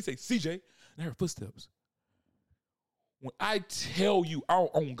CJ and I heard footsteps. When I tell you our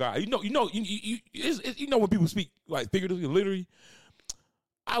own God, you know when people speak like figuratively, literally.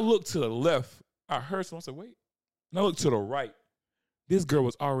 I looked to the left. I heard someone say, wait. And I looked to the right. This girl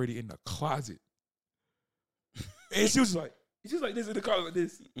was already in the closet. And she was like this in the closet like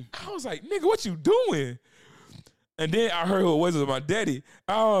this. I was like, nigga, what you doing? And then I heard who it was my daddy.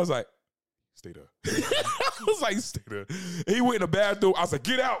 I was like, stay there. I was like, stay there. And he went in the bathroom. I was like,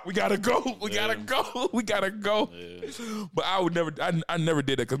 get out. We gotta go. We gotta go. Yeah. But I would never. I never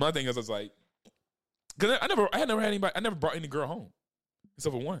did that because my thing is, I was like, because I never had anybody. I never brought any girl home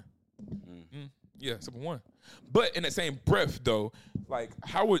except for one. Yeah, except for one. But in the same breath, though, like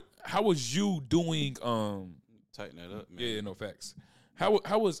how was you doing? Tighten that up, man. Yeah, no facts. How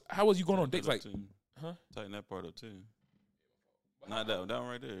was you going on dates? Like, huh? Tighten that part up too. Not that one, that one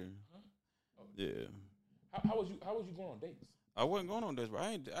right there. Huh? Yeah. How was you going on dates? I wasn't going on dates, but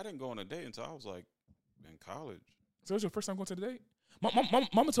I didn't go on a date until I was like in college. So it was your first time going to the date?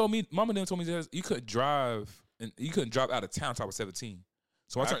 Mama told me that you couldn't drive out of town until I was 17.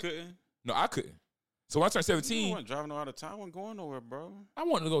 So I couldn't. No, I couldn't. So when I turned 17, I wasn't driving out of town. I wasn't going nowhere, bro. I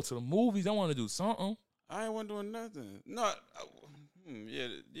wanted to go to the movies. I wanted to do something. I ain't wasn't doing nothing. No,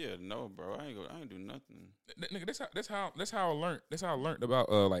 no, bro. I ain't do nothing. Nigga, that's how I learned. That's how I learned about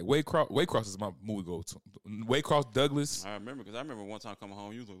like Waycross. Waycross is my movie go to. Waycross Douglas. I remember because I remember one time coming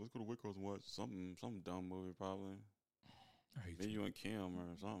home, you was like, "Let's go to Waycross and watch some dumb movie probably." I hate you and Kim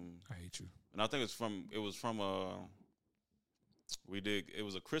or something. I hate you. And I think it was from it was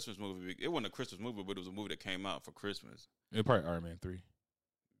a Christmas movie. It wasn't a Christmas movie, but it was a movie that came out for Christmas. It probably Iron Man 3.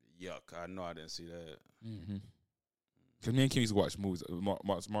 Yuck! I know I didn't see that. Mm-hmm. Because me and Kim used to watch movies,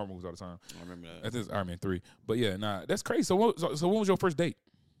 Marvel movies all the time. I remember that. I think it's Iron Man 3. But yeah, nah, that's crazy. So when was your first date?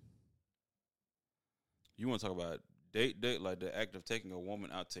 You want to talk about date, like the act of taking a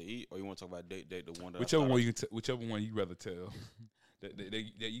woman out to eat, or you want to talk about date, the one that Whichever one you rather tell. that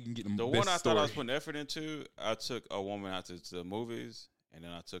you can get the best one I story. thought I was putting effort into. I took a woman out to the movies, and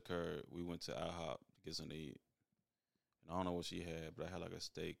then I took her. We went to IHOP to get something to eat. And I don't know what she had, but I had like a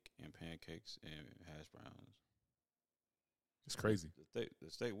steak and pancakes and hash browns. It's crazy. The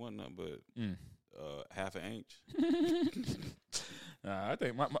steak wasn't nothing but half an inch. I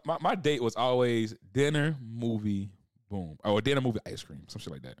think my date was always dinner, movie, boom, or dinner, movie, ice cream, some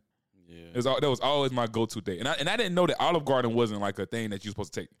shit like that. Yeah, that was always my go-to date, and I didn't know that Olive Garden wasn't like a thing that you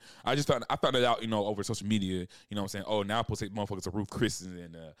supposed to take. I found it out, over social media. You know what I'm saying? Oh, now I'm supposed to take motherfuckers to Ruth Chris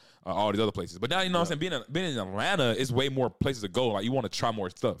and all these other places. But now you know what I'm saying. Being in Atlanta, it's way more places to go. Like you want to try more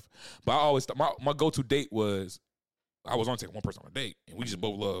stuff. But I always my go-to date was I was only taking one person on a date, and we just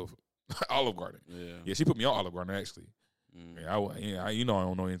both love Olive Garden. Yeah, she put me on Olive Garden actually. Yeah, I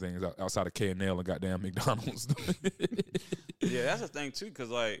don't know anything outside of K&L and goddamn McDonald's. Yeah, that's the thing too, because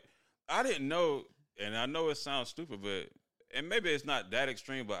like I didn't know, and I know it sounds stupid, and maybe it's not that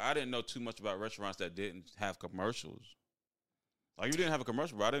extreme, but I didn't know too much about restaurants that didn't have commercials. Like you didn't have a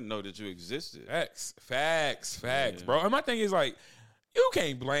commercial, bro. I didn't know that you existed. Facts, bro. And my thing is like, you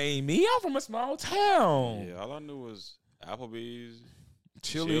can't blame me. I'm from a small town. Yeah, all I knew was Applebee's.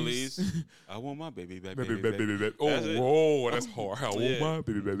 Chili's. I want my baby. Oh, whoa, that's hard. I want my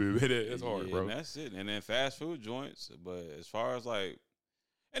baby. That's hard, bro. And that's it. And then fast food joints. But as far as like,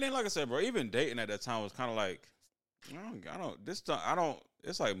 and then like I said, bro, even dating at that time was kind of like, I don't.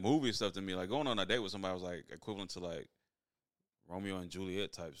 It's like movie stuff to me. Like going on a date with somebody was like equivalent to like Romeo and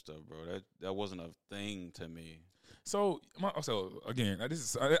Juliet type stuff, bro. That wasn't a thing to me. So again, this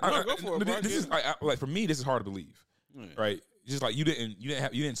is go for it, bro. This is like for me, this is hard to believe, right? Just like you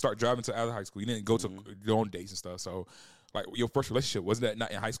didn't start driving to out of high school. You didn't go to your own dates and stuff. So, like your first relationship wasn't that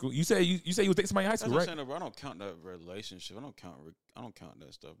not in high school? You say you was dating somebody in high school, That's right? What I'm saying, bro. I don't count that relationship. I don't count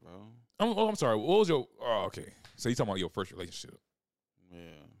that stuff, bro. I'm sorry. What was your? Oh, okay. So you talking about your first relationship?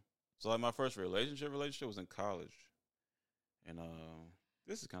 Yeah. So like my first relationship was in college, and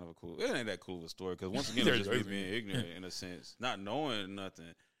this is kind of a cool. It ain't that cool of a story because once again, it's just me being ignorant in a sense, not knowing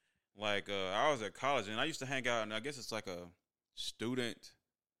nothing. Like I was at college and I used to hang out, and I guess it's like a student.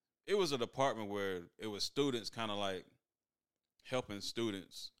 It was a department where it was students kind of like helping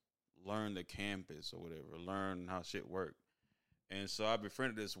students learn the campus or whatever, learn how shit worked. And so I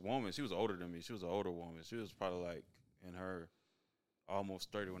befriended this woman. She was older than me. She was an older woman. She was probably like in her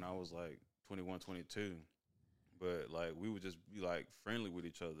almost 30 when I was like 21, 22. But like we would just be like friendly with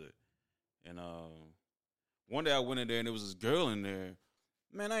each other. And one day I went in there and there was this girl in there.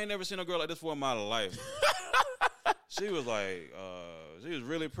 Man, I ain't never seen a girl like this before in my life. She was like, she was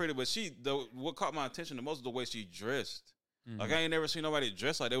really pretty, but what caught my attention the most was the way she dressed. Mm-hmm. Like I ain't never seen nobody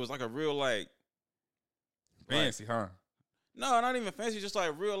dressed like that. It was like a real like fancy, huh? No, not even fancy. Just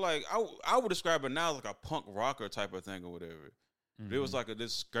like real like I would describe it now as like a punk rocker type of thing or whatever. Mm-hmm. It was like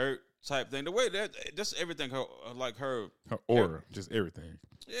this skirt type thing. The way that just everything her aura, just everything.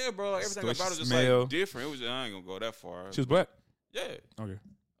 Yeah, bro. Like everything about it was just like different. It was. I ain't gonna go that far. She was black. Yeah. Okay.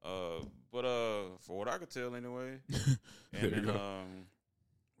 But for what I could tell anyway, and then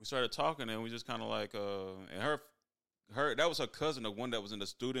we started talking, and we just kind of like and her that was her cousin, the one that was in the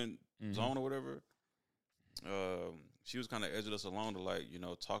student zone or whatever. She was kind of edging us along to like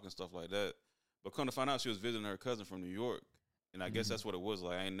talk and stuff like that. But come to find out, she was visiting her cousin from New York, and I guess that's what it was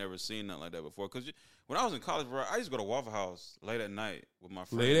like. I ain't never seen nothing like that before. Cause when I was in college, bro, I used to go to Waffle House late at night with my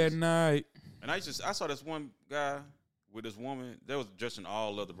friends. Late at night, and I saw this one guy with this woman, they was dressed in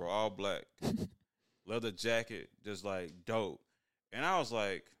all leather, bro, all black. Leather jacket, just like dope. And I was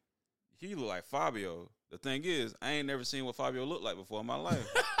like, he look like Fabio. The thing is, I ain't never seen what Fabio looked like before in my life.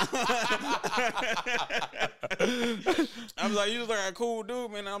 I was like, you look like a cool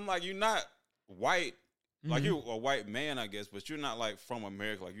dude, man. I'm like, you're not white. Like, you're a white man, I guess, but you're not, like, from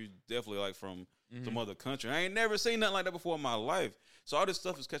America. Like, you definitely, like, from some other country. I ain't never seen nothing like that before in my life. So all this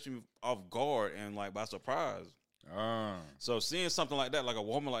stuff is catching me off guard and, like, by surprise. So seeing something like that, like a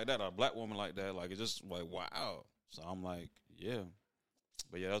woman like that, or a black woman like that, like it's just like wow. So I'm like, yeah.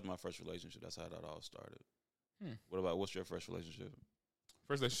 But yeah, that was my first relationship. That's how that all started. What's your first relationship?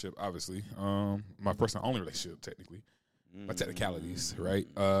 First relationship, obviously. My first and only relationship, technically. By technicalities, right?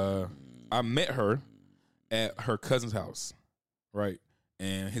 I met her at her cousin's house, right?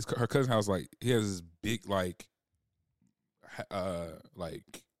 And her cousin's house, like, he has this big, like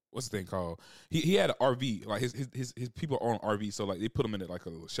what's the thing called? He had an RV, like his people are on RV, so like they put him in it like a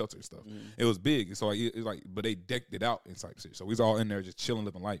little shelter and stuff. It was big, so like it was like, but they decked it out and type shit. So we was all in there just chilling,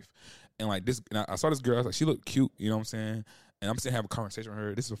 living life. And like this, and I saw this girl. I was like, she looked cute, you know what I'm saying? And I'm sitting having a conversation with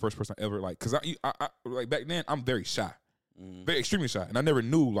her. This is the first person I ever like, cause I like back then I'm very shy, very extremely shy, and I never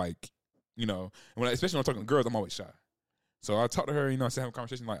knew like, you know, especially when I'm talking to girls, I'm always shy. So I talked to her, you know, I said have a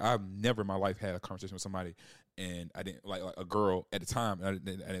conversation. Like I've never in my life had a conversation with somebody, and I didn't like a girl at the time. And I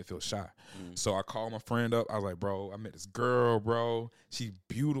didn't feel shy. So I called my friend up. I was like, bro, I met this girl, bro. She's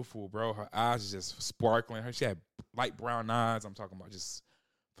beautiful, bro. Her eyes are just sparkling. She had light brown eyes. I'm talking about just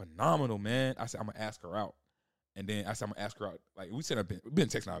phenomenal, man. I said I'm gonna ask her out, and then I said I'm gonna ask her out. Like we've been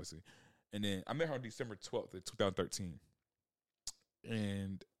texting obviously, and then I met her on December 12th of 2013,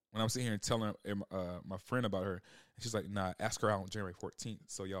 and when I'm sitting here and telling my friend about her, and she's like, "Nah, ask her out on January 14th,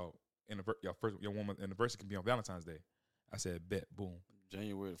 so y'all 1 month anniversary can be on Valentine's Day." I said, "Bet, boom."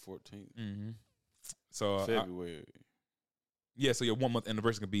 January 14th. Mm-hmm. So February. So your 1 month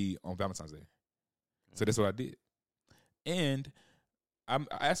anniversary can be on Valentine's Day. So that's what I did, and I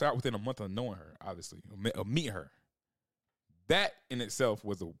asked her out within a month of knowing her, obviously, of meeting her. That in itself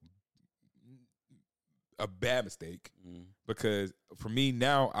was a bad mistake because for me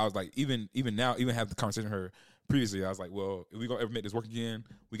now, I was like, even now, even have the conversation with her previously, I was like, well, if we gonna ever make this work again,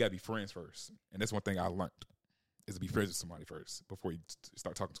 we gotta be friends first. And that's one thing I learned is to be friends with somebody first before you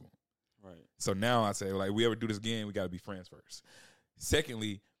start talking to them. Right. So now I say, like, we ever do this again, we gotta be friends first.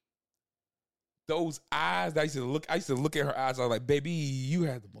 Secondly, those eyes that I used to look at her eyes. I was like, baby, you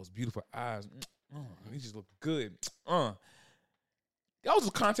have the most beautiful eyes. You just look good. Those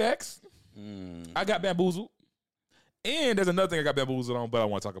were contacts. I got bamboozled. And there's another thing I got bamboozled on, but I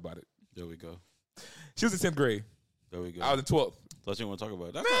want to talk about it. There we go. She was in 10th grade. There we go. I was in 12th. Thought you want to talk about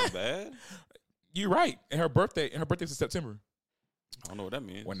it. That's not bad. You're right. And her birthday's in September. I don't know what that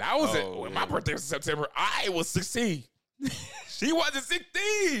means. When my birthday was in September, I was 16. She wasn't 16.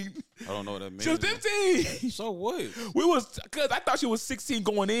 I don't know what that means. She was 15. So what? Because I thought she was 16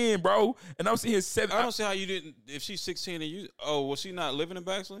 going in, bro. And I was here 7. I don't see how you didn't. If she's 16 and you, was she not living in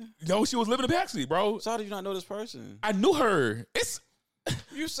Baxley? No, she was living in Baxley, bro. So how did you not know this person? I knew her.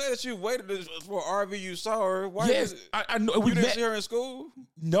 You say that you waited for RV. You saw her. Why? Yes, I know. You didn't see her in school?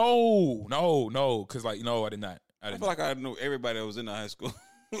 No. Because I did not. I feel like I knew everybody that was in the high school.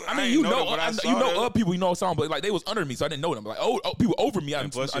 I mean, you know other people, you know some, but like they was under me, so I didn't know them. Like, people over me, I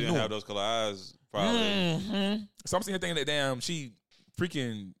plus knew you didn't have those color eyes, probably. Mm-hmm. So I'm sitting here thinking that damn, she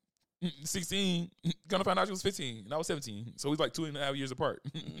freaking 16, gonna find out she was 15, and I was 17, so we was like 2.5 years apart.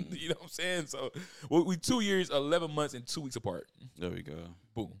 You know what I'm saying? So we 2 years, 11 months, and 2 weeks apart. There we go.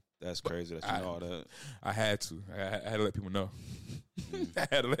 Boom. That's crazy that you know all that. I had to. I had to let people know. I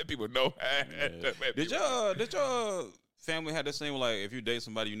had to let people know. Did y'all family had this thing like, if you date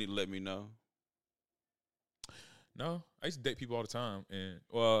somebody, you need to let me know? No, I used to date people all the time, and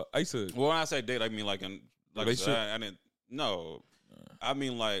I used to. Well, when I say date, I mean like I didn't. No, I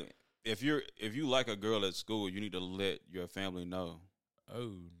mean like if you like a girl at school, you need to let your family know. Oh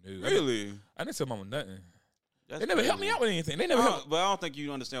no! Really? I didn't tell mama nothing. That's they never helped me out with anything. They never helped. But I don't think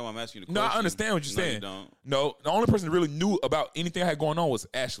you understand why I'm asking you the question. No, I understand what you're saying. You don't. No, the only person that really knew about anything I had going on was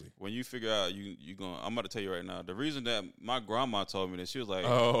Ashley. When you figure out you going, I'm about to tell you right now. The reason that my grandma told me that, she was like,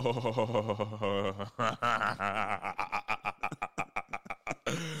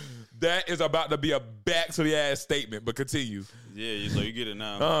 that is about to be a back to the ass statement, but continue. Yeah, so you get it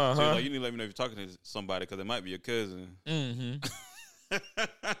now. So like, you need to let me know if you're talking to somebody because it might be your cousin. Mm-hmm.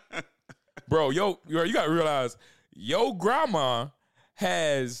 Bro, you got to realize, your grandma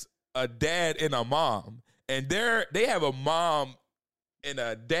has a dad and a mom, and they have a mom and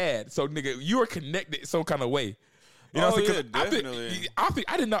a dad. So, nigga, you are connected some kind of way. You know what I'm saying? Definitely. I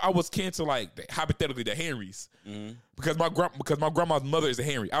didn't know I was kin to, like, hypothetically the Henrys, because my grandma's mother is a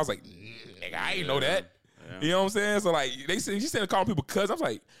Henry. I was like, nigga, I ain't know that. Yeah. You know what I'm saying? So, like, she said calling people cousins. I was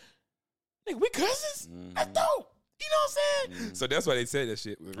like, nigga, we cousins? That's dope. You know what I'm saying? So that's why they said that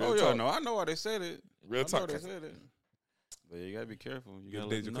shit. I know why they said it. Real talk. They said it. But you gotta be careful. You gotta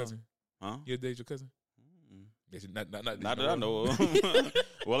date your cousin. Huh? You date your cousin? Not that I know of.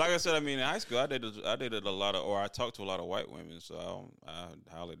 Well, like I said, I mean, in high school, I dated a lot of, or I talked to a lot of white women. So I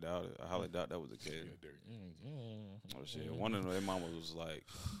highly doubt it. I highly doubt that was the case. Oh shit! One of them, their mama was like,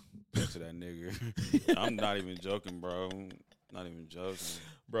 "Back to that nigga." I'm not even joking, bro. Not even joking,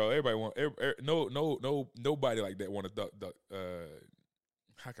 bro. Everybody want nobody like that want to.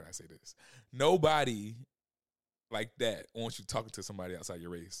 How can I say this? Nobody like that wants you talking to somebody outside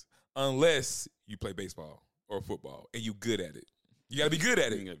your race, unless you play baseball or football and you good at it. You gotta be good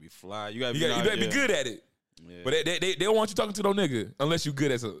at it. You gotta be fly. You gotta be good at it. Yeah. But they don't want you talking to no nigga unless you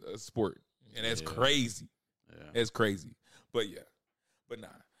good as a sport, and that's crazy. Yeah. That's crazy. But yeah, but nah,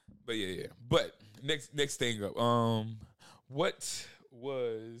 but yeah. But next thing up, what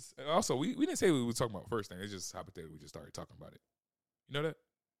was also we didn't say we were talking about first thing. It's just hypothetical. We just started talking about it. You know that?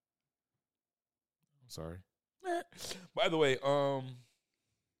 I'm sorry. By the way,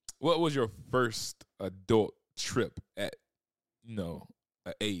 what was your first adult trip at, an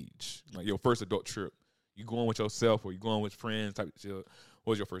age? Like your first adult trip? You going with yourself or you going with friends type of shit? What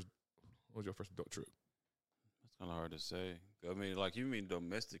was your first adult trip? It's kind of hard to say. I mean, like, you mean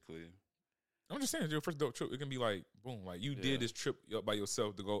domestically? I'm just saying, your first adult trip, it can be like, boom, like you did this trip by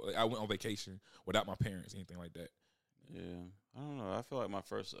yourself to go. Like, I went on vacation without my parents, anything like that. Yeah, I don't know. I feel like my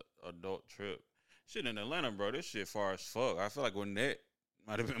first adult trip, shit in Atlanta, bro. This shit far as fuck. I feel like when that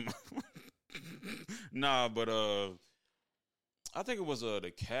might have been my nah, but I think it was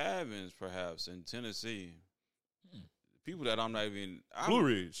the cabins perhaps in Tennessee. People that I'm not even Blue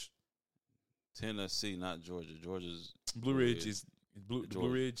Ridge, Tennessee, not Georgia. Georgia's Blue Ridge is Blue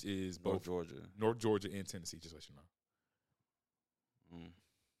Ridge is both North Georgia and Tennessee. Just to let you know.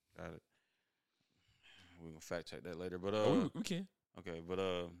 Got it. We're gonna fact check that later, but we can. Okay, but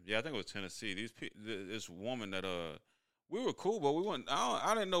yeah, I think it was Tennessee. This woman that we were cool, but we went.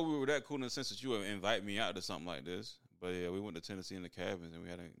 I didn't know we were that cool in the sense that you would invite me out to something like this. But yeah, we went to Tennessee in the cabins and we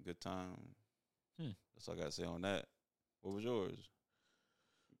had a good time. That's all I gotta say on that. What was yours?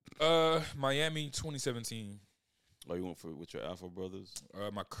 Miami 2017. Oh, you went with your Alpha brothers?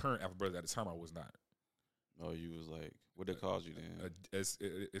 My current Alpha brother at the time I was not. Oh, you was like, what they called you then? It's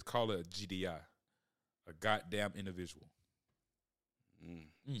called a GDI, a goddamn individual.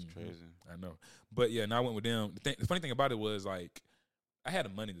 It's crazy. I know, but yeah, and I went with them. The funny thing about it was like, I had the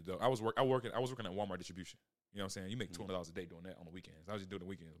money to do. I was working at Walmart distribution. You know what I'm saying? You make $200 a day doing that on the weekends. I was just doing the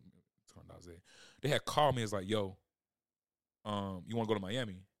weekends, $200 a day. They had called me. It's like, yo, you want to go to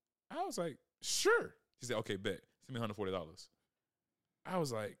Miami? I was like, sure. She said, okay, bet. Send me $140. I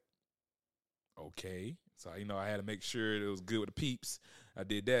was like, okay. So, I had to make sure it was good with the peeps. I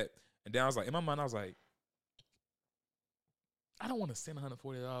did that. And then I was like, in my mind, I was like, I don't want to send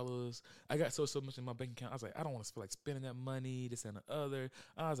 $140. I got so much in my bank account. I was like, I don't want to feel like spending that money, this and the other.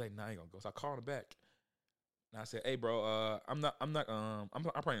 I was like, nah, I ain't gonna go. So I called him back. And I said, hey, bro, I'm probably not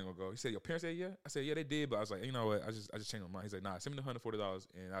gonna go. He said, your parents said yeah? I said, yeah, they did. But I was like, you know what? I just changed my mind. He's like, nah, send me the $140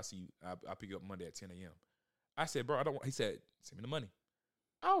 and I'll see you. I'll pick you up Monday at 10 a.m. I said, bro, I don't want. He said, send me the money.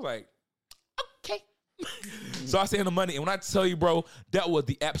 I was like, okay. So I sent him the money. And when I tell you, bro, that was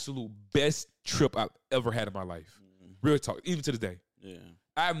the absolute best trip I've ever had in my life. Real talk, even to this day. Yeah.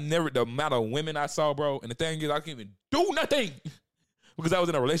 The amount of women I saw, bro, and the thing is, I couldn't even do nothing because I was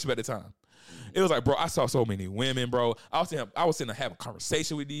in a relationship at the time. It was like, bro, I saw so many women, bro. I was sitting there having a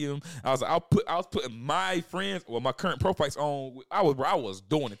conversation with them. I was like, I was putting my friends, my current profiles on. I was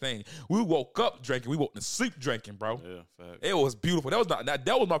doing the thing. We woke up drinking. We woke to sleep drinking, bro. Yeah, fact. It was beautiful. That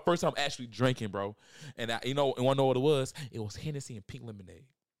was my first time actually drinking, bro. And and want to know what it was? It was Hennessy and pink lemonade.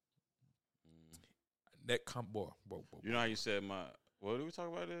 That boy. You know how you said what did we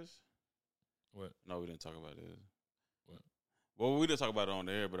talk about this? What? No, we didn't talk about this. What? Well, we didn't talk about it on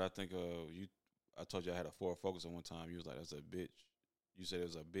the air, but I think I told you I had a Ford Focus at one time. You was like, that's a bitch. You said it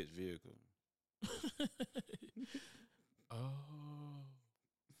was a bitch vehicle. Oh.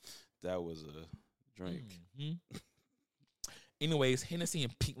 That was a drink. Mm-hmm. Anyways, Hennessy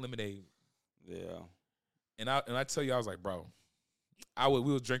and pink lemonade. Yeah. And I tell you, I was like, bro, we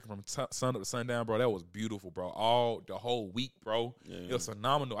was drinking from sun up to sundown, bro. That was beautiful, bro. The whole week, bro. Yeah. It was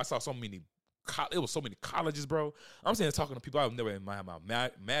phenomenal. I saw so many. It was so many colleges, bro. I'm saying talking to people I would never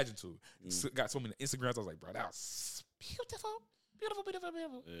imagined to. Got so many Instagrams. I was like, bro, that was beautiful.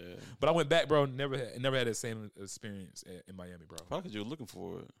 Yeah. But I went back, bro. Never had that same experience in Miami, bro. Probably because you were looking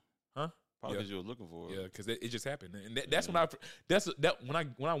for it, huh? Probably because you were looking for it. Yeah, because it just happened, and that's when I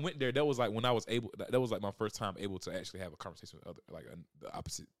went there. That was like when I was able. That was like my first time able to actually have a conversation with the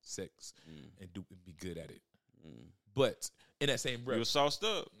opposite sex and be good at it. But in that same breath, you were sauced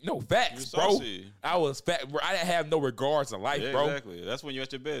up. No facts, bro. I was fat, bro. I didn't have no regards to life, bro. Exactly. That's when you're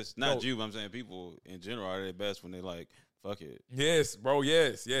at your best. Not you, but I'm saying people in general are at their best when they like fuck it. Yes, bro.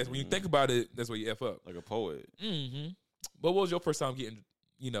 Yes. When you think about it, that's where you f up. Like a poet. Mm-hmm. But what was your first time getting,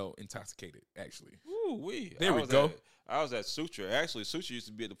 intoxicated? Actually, there we go. I was at Sutra. Actually, Sutra used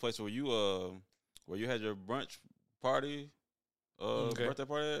to be at the place where you had your brunch party. Birthday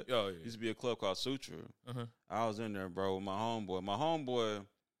party at? Oh, yeah. Used to be a club called Sutra. Uh-huh. I was in there, bro, with my homeboy. My homeboy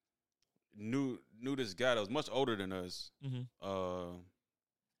knew this guy that was much older than us. Mm-hmm.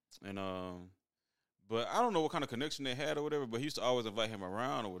 But I don't know what kind of connection they had or whatever, but he used to always invite him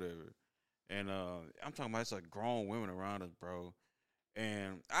around or whatever. And I'm talking about it's like grown women around us, bro.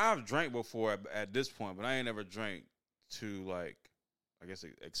 And I've drank before at this point, but I ain't never drank to like, I guess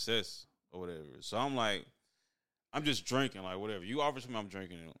excess or whatever. So I'm like, I'm just drinking like whatever. You offer something, I'm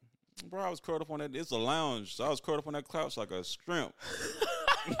drinking it. Bro, I was curled up on that. It's a lounge, so I was curled up on that couch like a shrimp.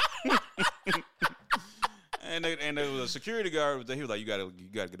 and there was a security guard. He was like, "You gotta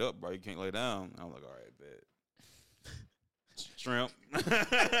get up, bro. You can't lay down." I was like, "All right, bet." Shrimp.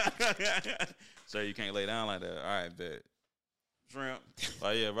 So you can't lay down like that. All right, bet. Shrimp.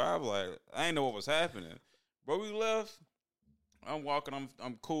 Like yeah, bro. I was like, I didn't know what was happening, bro. We left. I'm walking.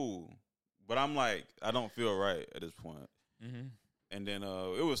 I'm cool, but I'm like, I don't feel right at this point. Mm-hmm. And then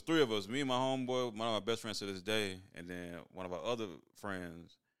it was three of us, me and my homeboy, one of my best friends to this day, and then one of our other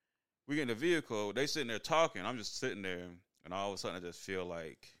friends. We get in the vehicle, they sitting there talking. I'm just sitting there, and all of a sudden I just feel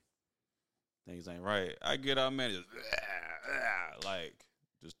like things ain't right. I get out, man,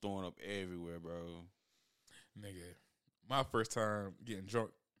 just throwing up everywhere, bro. Nigga, my first time getting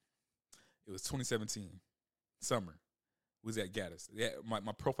drunk, it was 2017, summer. Was at Gaddis. Yeah, my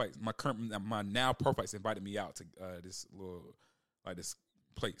now pro fights invited me out to this little this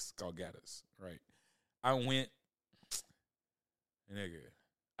place called Gaddis, right? I went, nigga.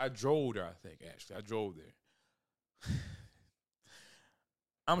 I drove there. I drove there.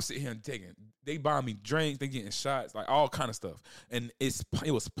 I'm sitting here and they buying me drinks, they getting shots, like all kind of stuff, and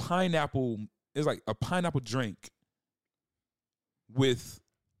it was pineapple. It's like a pineapple drink with,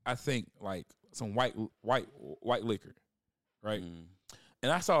 I think, like some white liquor, right? Mm.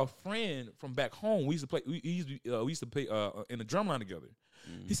 And I saw a friend from back home. We used to play. We used to play in the drumline together.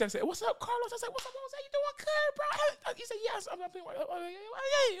 Mm. He said, "What's up, Carlos?" I said, "What's up, Jose? You doing good, bro?" He said, "Yes." I'm like, "Yeah,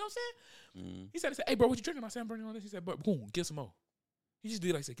 you know what I'm saying?" Mm. He said, "Hey, bro, what you drinking?" I said, "I'm burning on this." He said, "But boom, get some more." He just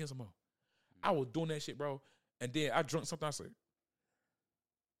did like, "Say, get some more." I was doing that shit, bro, and then I drank something. I said,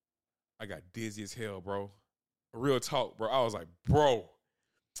 I got dizzy as hell, bro. Real talk, bro. I was like, bro.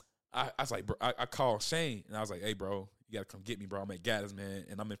 I was like, bro. I called Shane and I was like, "Hey, bro, you gotta come get me, bro. I'm at Gaddis, man,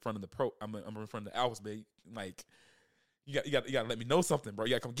 and I'm in front of the I'm in front of the Alps, babe. Like, you gotta let me know something, bro.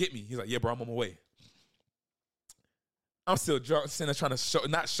 You gotta come get me." He's like, "Yeah, bro, I'm on my way." I'm still drunk, sitting there trying to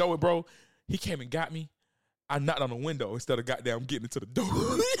not show it, bro. He came and got me. I knocked on the window instead of goddamn getting into the door.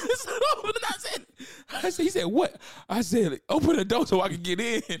 He said, "What?" I said, "Open the door so I can get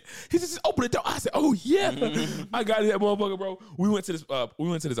in." He said, "Open the door." I said, "Oh yeah." Mm-hmm. I got in that motherfucker, bro. We went to this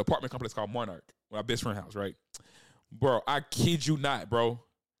apartment complex called Monarch, my best friend's house, right? Bro, I kid you not, bro.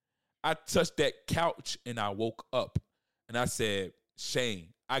 I touched that couch and I woke up and I said,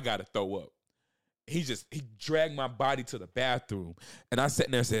 "Shane, I gotta throw up." He dragged my body to the bathroom and I sat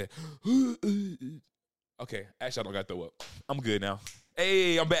there and said, "Okay, actually I don't gotta throw up. I'm good now."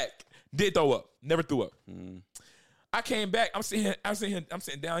 Hey, I'm back. Did throw up. Never threw up. Mm. I came back. I'm sitting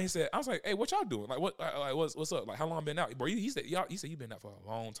down. He said, I was like, "Hey, what y'all doing? Like, what's up? Like, how long been out?" Bro, he said you've been out for a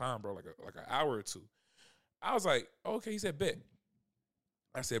long time, bro, like an hour or two. I was like, "Okay." He said, "Bet."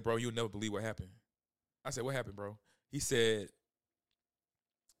 I said, "Bro, you'll never believe what happened." I said, "What happened, bro?" He said,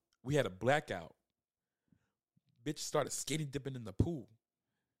 "We had a blackout. Bitch started skinny dipping in the pool.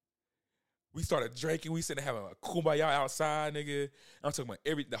 We started drinking. We started having a kumbaya outside, nigga. I'm talking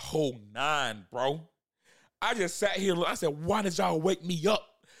about the whole nine, bro. I just sat here. I said, "Why did y'all wake me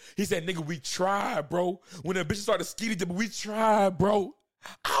up?" He said, "Nigga, we tried, bro. When the bitch started skinny dipping, we tried, bro."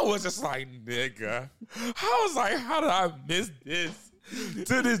 I was just like, nigga. I was like, how did I miss this?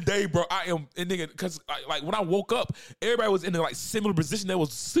 To this day, bro, I am, and nigga, because like when I woke up, everybody was in a like similar position. They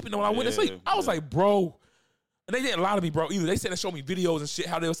was sleeping when I went to sleep. I was like, bro. And they didn't lie to me, bro, either. They said they showed me videos and shit,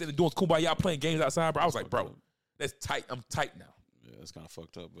 how they were sitting doing kumbaya playing games outside, bro. I was like, bro, that's tight. I'm tight now. Yeah, it's kind of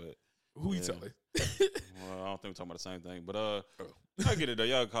fucked up, but. Who you telling? Well, I don't think we're talking about the same thing, but I get it though.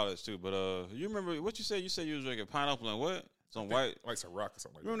 Y'all college too, but you remember what you said? You said you was drinking pineapple and what? Some white, like some rock or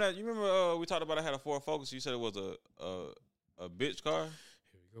something like remember that. You remember we talked about I had a Ford Focus. You said it was a bitch car.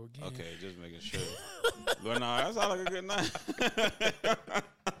 Here we go again. Okay, just making sure. But no, that sounds like a good night.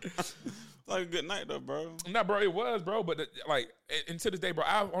 It's like a good night though, bro. Nah, bro, it was, bro. But and to this day, bro,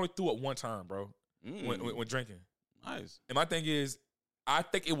 I only threw up one time, bro, when drinking. Nice. And my thing is, I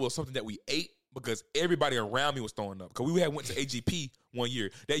think it was something that we ate because everybody around me was throwing up. Because we had went to AGP one year.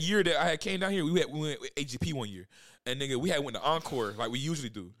 That year that I had came down here, we went with AGP one year. And nigga, we had went to Encore like we usually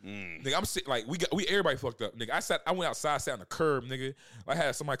do. Nigga, I'm sitting like we everybody fucked up. Nigga, I went outside, sat on the curb, nigga. I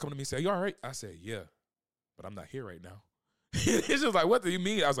had somebody come to me and say, "You all right?" I said, "Yeah, but I'm not here right now." It's just like, what do you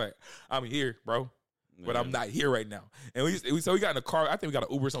mean? I was like, "I'm here, bro, but I'm not here right now." And so we got in the car. I think we got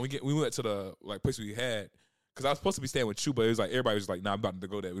an Uber or something. We went to the like place we had. Because I was supposed to be staying with you, but it was like everybody was like, "Nah, I'm about to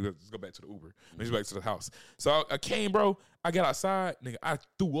go there. Let's go back to the Uber. Let's go back to the house." So I came, bro. I got outside, nigga. I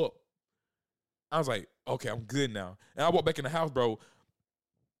threw up. I was like, okay, I'm good now. And I walked back in the house, bro.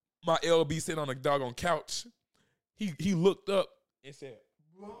 My LB sitting on the doggone couch. He looked up and said,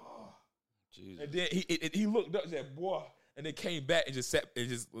 "Boy." Jesus. And then he looked up and said, "Boy," and then came back and just sat and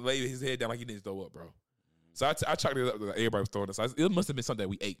just laid his head down like he didn't throw up, bro. So I chalked it up like everybody was throwing us. It must have been something that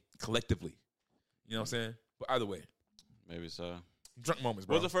we ate collectively. You know what I'm saying? But either way, Maybe so. drunk moments,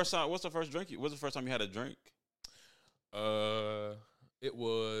 bro. What's the first time? What's the first drink? What's the first time you had a drink? It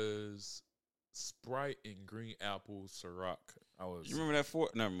was Sprite and green apple Ciroc. I was. You remember that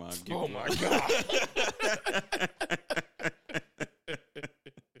Fort? Never mind. Oh my god.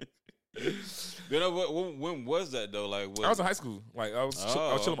 You know what? When was that though? Like, I was in high school. Like I was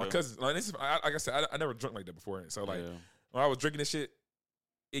chilling with my okay. cousins. Like, like I said, I never drunk like that before. So like yeah. when I was drinking this shit,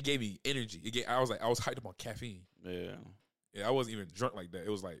 it gave me energy. I was hyped up on caffeine. Yeah. Yeah, I wasn't even drunk like that. It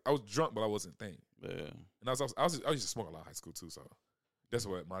was like I was drunk, but I wasn't thinking. Yeah. And I used to smoke a lot in high school too. So that's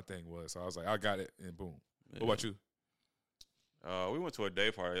what my thing was. So I was like, I got it, and boom. Yeah. What about you? We went to a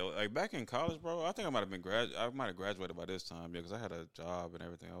day party. Like back in college, bro. I think I might have graduated by this time, yeah, because I had a job and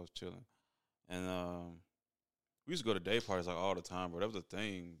everything. I was chilling, and we used to go to day parties like all the time, bro. That was a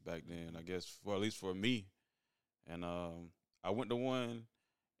thing back then, I guess, for at least for me. And I went to one,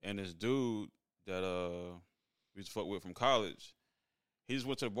 and this dude that we used to fuck with from college, he just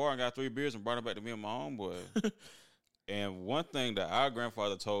went to the bar and got 3 beers and brought it back to me and my homeboy. And one thing that our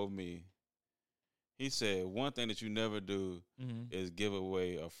grandfather told me, he said, one thing that you never do is give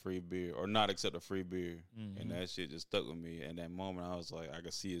away a free beer or not accept a free beer. And that shit just stuck with me. And that moment, I was like, I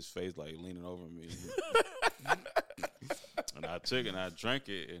could see his face like leaning over me. And I took it and I drank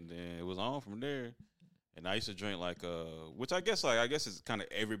it, and then it was on from there. And I used to drink like, which I guess it's kind of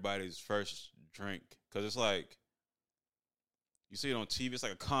everybody's first drink, because it's like, you see it on TV. It's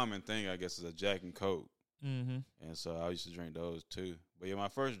like a common thing, I guess, is a Jack and Coke. And so I used to drink those too. But yeah, my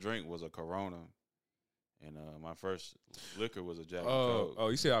first drink was a Corona. And my first liquor was a Jack and Coke. Oh,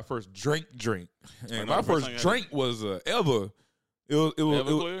 you said our first drink. And no, my the first first drink was Ever. It was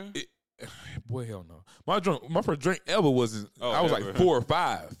Everclear? boy, hell no. My first drink ever was I was Ever. like 4 or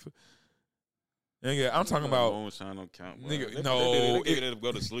 5. Nigga, I'm talking about moonshine don't count, bro. nigga. No, they let them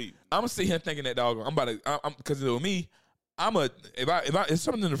go to sleep. I'm sitting here thinking that dog. I'm because with me, if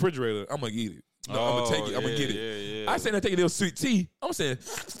something in the refrigerator, I'm gonna eat it. No, I'm gonna take it. I'm gonna get it. Yeah. I said I take a little sweet tea. I'm saying,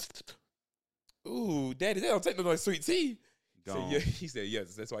 ooh, daddy, they don't take no like sweet tea. Gone. Yeah, he said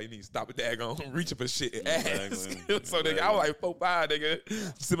yes. That's why you need to stop it. Daggone reaching for shit and ass. Exactly. So nigga, I was like 4, 5,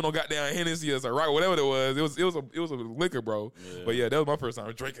 nigga, sipping on goddamn Hennessy or some rock, whatever it was. It was a liquor, bro. Yeah. But yeah, that was my first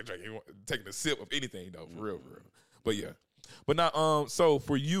time drinking, taking a sip of anything though, for real. But yeah, but now, so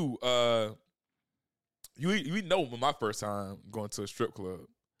for you, you know, my first time going to a strip club.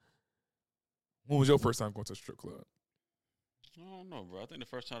 When was your first time going to a strip club? I don't know, bro. I think the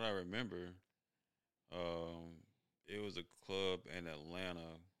first time I remember, it was a club in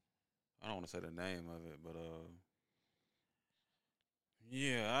Atlanta. I don't want to say the name of it, but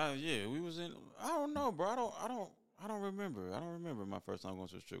we was in. I don't know, bro. I don't remember. I don't remember my first time going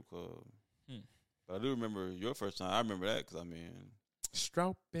to a strip club. But I do remember your first time. I remember that because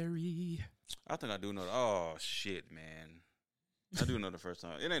Strawberry. I think I do know. Oh shit, man. I do know the first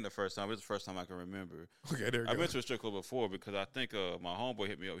time. It ain't the first time. It's the first time I can remember. Okay, there you go. I've been to a strip club before because I think my homeboy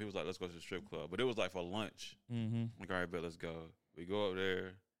hit me up. He was like, let's go to the strip club. But it was like for lunch. Like, all right, bet, let's go. We go up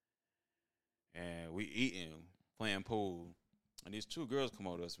there, and we eating, playing pool. And these 2 girls come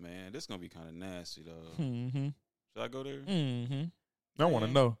over to us, man. This is going to be kind of nasty, though. Should I go there? I want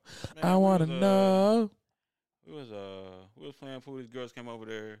to know. Man, I want to know. We was playing pool. These girls came over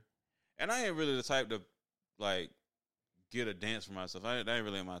there. And I ain't really the type to, like, get a dance for myself. That ain't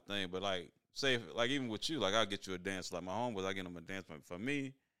really my thing. But like, say, even with you, like, I'll get you a dance. Like my homeboys, I get them a dance. But for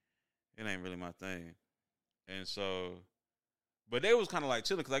me, it ain't really my thing. And so, but they was kind of like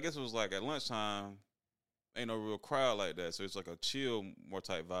chilling because I guess it was like at lunchtime, ain't no real crowd like that. So it's like a chill, more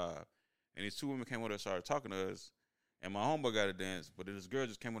type vibe. And these 2 women came over and started talking to us. And my homeboy got a dance, but then this girl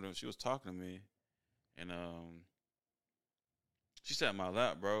just came over and she was talking to me. And she sat in my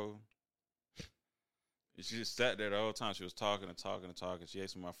lap, bro. And she just sat there the whole time. She was talking and talking and talking. She ate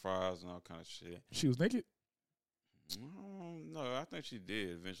some of my fries and all kind of shit. She was naked? No, I think she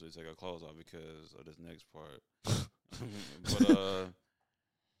did eventually take her clothes off because of this next part. But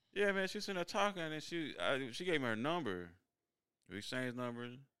yeah, man, she was sitting there talking, and she gave me her number. We exchanged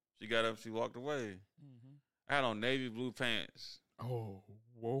numbers. She got up, she walked away. I had on navy blue pants. Oh,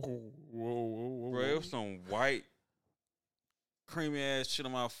 whoa. Bro, it was some white, creamy ass shit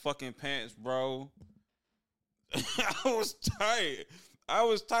on my fucking pants, bro. I was tired. I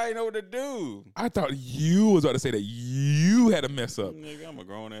was tight know what to do. I thought you was about to say that you had a mess up. Nigga, I'm a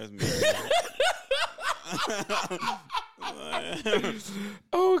grown ass man.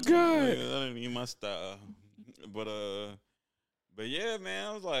 Oh God. Nigga, that ain't even my style. But yeah, man,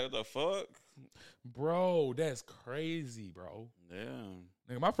 I was like, what the fuck? Bro, that's crazy, bro. Yeah.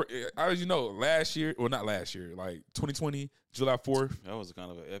 Nigga, as you know, last year, well, not last year, like 2020, July 4th. That was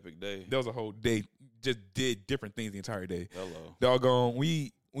kind of an epic day. That was a whole day. Just did different things the entire day. Hello. Doggone,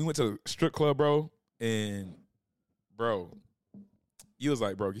 we went to the strip club, bro, and bro, you was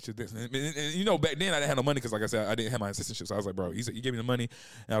like, bro, get your this. And you know, back then I didn't have no money because, like I said, I didn't have my assistantship. So I was like, bro, he said, you gave me the money,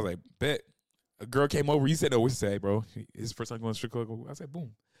 and I was like, bet. A girl came over. You said, "Oh, what you say, bro? It's the first time going to strip club." I said,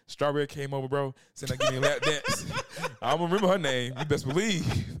 "Boom." Strawberry came over, bro. Said, "I give me a lap dance." I don't remember her name. You best believe.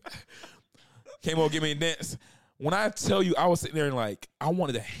 Came over, give me a dance. When I tell you, I was sitting there and like, I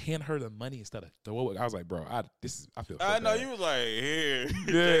wanted to hand her the money instead of throw it. I was like, bro, I feel. So I know bad. you was like, here.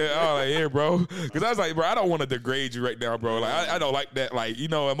 Yeah, I was like, here, bro. Because I was like, bro, I don't want to degrade you right now, bro. Like, I don't like that. Like, you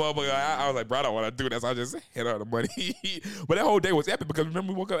know, a motherfucker. I was like, bro, I don't want to do that. So I just hand her the money. But that whole day was epic because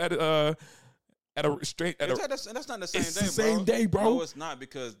remember we woke up that's not the same day, it's the same day, bro. No, it's not,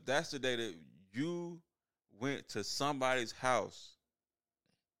 because that's the day that you went to somebody's house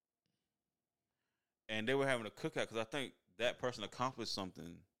and they were having a cookout because I think that person accomplished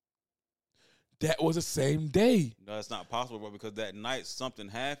something. That was the same day. No, it's not possible, bro, because that night something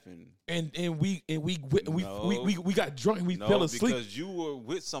happened. And we got drunk and we fell asleep. Because you were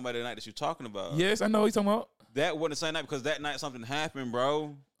with somebody that night that you're talking about. Yes, I know what you're talking about. That wasn't the same night because that night something happened,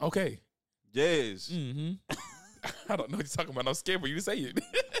 bro. Okay. Yes. Mm-hmm. I don't know what you're talking about. I'm scared for you to say it.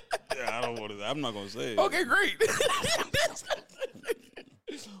 Yeah, I don't want to. I'm not gonna say it. Okay, great.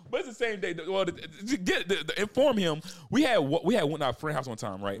 But it's the same day. Well, to inform him, we went to our friend house one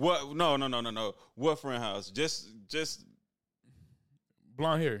time, right? What? No. What friend house? Just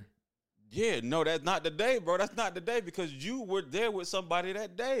blonde hair. Yeah, no, that's not the day, bro. That's not the day because you were there with somebody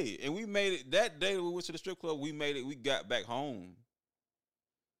that day, and we made it that day. We went to the strip club. We made it. We got back home.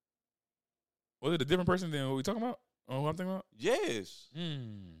 Was it a different person than what we talking about? Oh, what I'm thinking about? Yes.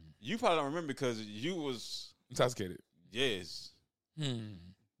 You probably don't remember because you was intoxicated. Yes.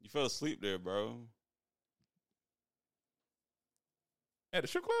 You fell asleep there, bro. At the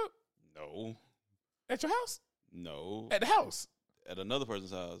strip club? No. At your house? No. At the house? At another person's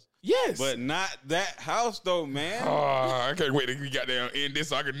house. Yes. But not that house, though, man. Oh, I can't wait till we got down in this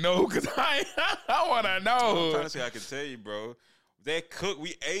so I can know because I want to know. I'm trying to see how I can tell you, bro. They cooked.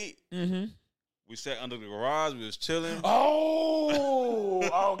 We ate. Mm-hmm. We sat under the garage. We was chilling.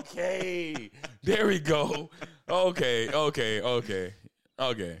 Oh, okay. There we go. Okay,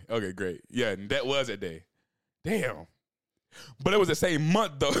 great. Yeah, that was that day. Damn. But it was the same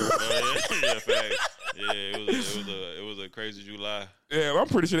month, though. Yeah, facts. Yeah, it was a crazy July. Yeah, I'm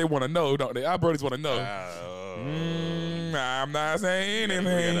pretty sure they want to know, don't they? Our brothers want to know. I'm not saying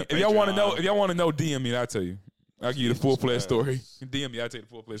anything. If y'all want to know, DM me. I'll tell you. I'll give you the full-fledged story. DM me. I'll tell you the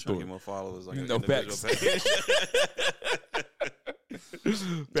full-fledged story. Get more followers on your facts. page.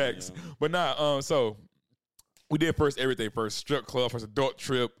 Facts. Yeah. But nah, so we did everything first. Strip club, first adult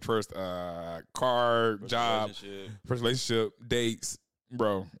trip, first car, job, first relationship, dates.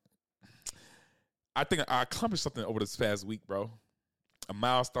 Bro, I think I accomplished something over this past week, bro. A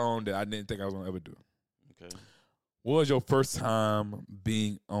milestone that I didn't think I was going to ever do. Okay. What was your first time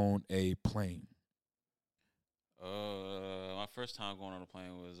being on a plane? My first time going on a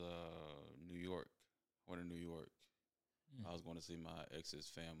plane was New York. Went to New York. I was going to see my ex's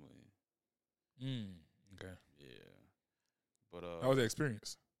family. Okay. Yeah. But how was the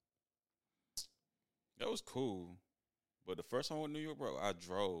experience? That was cool. But the first time I went to New York, bro, I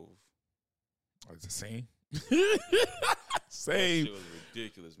drove. Oh, it's the same. Same. That shit was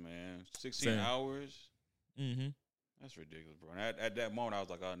ridiculous, man. 16 hours. Mm-hmm. That's ridiculous, bro. And at that moment, I was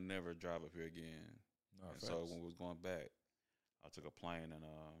like, I'll never drive up here again. No, so when we was going back, I took a plane and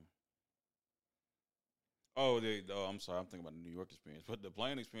I'm sorry, I'm thinking about the New York experience, but the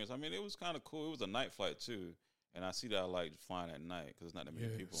plane experience, I mean, it was kind of cool. It was a night flight too, and I see that I like flying at night because there's not that many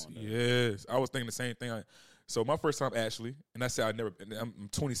people on there. Yes, I was thinking the same thing. So my first time actually, and I said I'm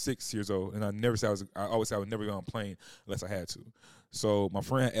 26 years old, and I always said I would never go on a plane unless I had to. So my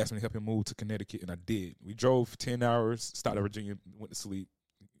friend asked me to help him move to Connecticut, and I did. We drove 10 hours, stopped at Virginia, went to sleep.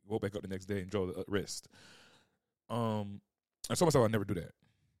 Woke back up the next day and drove the rest. I told myself I'd never do that.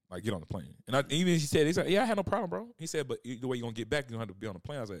 Like, get on the plane. And he said, yeah, I had no problem, bro. He said, but the way you're going to get back, you're going to have to be on the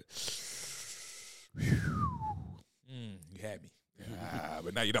plane. I was like, you had me.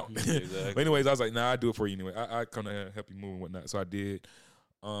 But now you don't. Exactly. But anyways, I was like, nah, I'll do it for you anyway. I come to help you move and whatnot. So I did.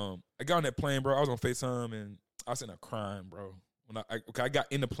 I got on that plane, bro. I was on FaceTime, and I was sitting there crying, bro. when I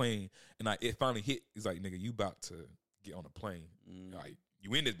got in the plane and it finally hit. He's like, nigga, you about to get on the plane. Like,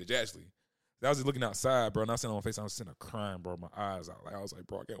 you in this bitch, actually. I was just looking outside, bro, and I was sitting on FaceTime. I was sitting there crying, bro. My eyes out. Like, I was like,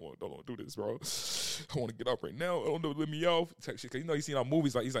 bro, don't do this, bro. I want to get off right now. I don't know, let me off. Type shit. Cause you seen our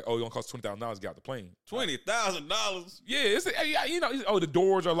movies, like, he's like, oh, it's gonna cost $20,000 to get out the plane. $20,000. Yeah, it's the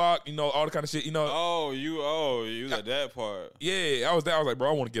doors are locked, all the kind of shit, Oh, you was at that part. Yeah, I was there. I was like,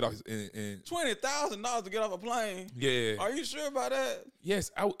 bro, I want to get off. And $20,000 to get off a plane. Yeah. Are you sure about that? Yes,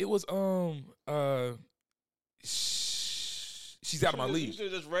 it was. She's out of my league. You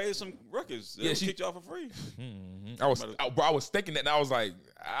should just raise some records. Yeah, she kicked you off for free. Mm-hmm. I was thinking that, and I was like,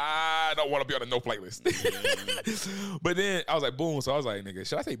 I don't want to be on a no play list. But then I was like, boom. So I was like, nigga,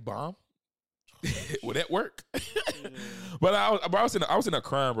 should I say bomb? Would that work? But I was in there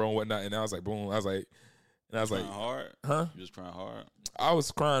crying, bro, and whatnot. And I was like, boom. I was like, hard, huh? You just crying hard. I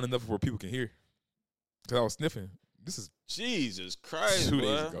was crying enough where people can hear, because I was sniffing. This is Jesus Christ, 2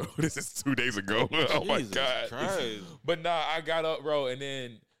 days ago. This is 2 days ago. Oh my God. Christ. But nah, I got up, bro, and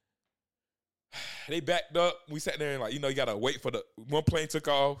then they backed up. We sat there and you gotta wait for the one plane took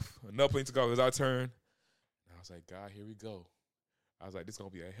off, another plane took off. It was our turn. And I was like, God, here we go. I was like, this is gonna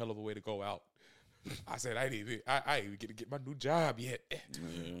be a hell of a way to go out. I said, I ain't even get to get my new job yet.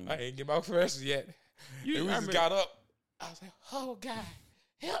 I ain't get my fresh yet. And we just got up. I was like, oh God.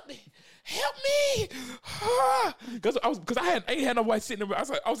 Help me! Because I ain't had nobody sitting there. I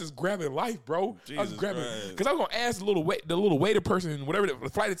was just grabbing life, bro. Jesus I was grabbing Christ. because I was gonna ask the little waiter person, whatever the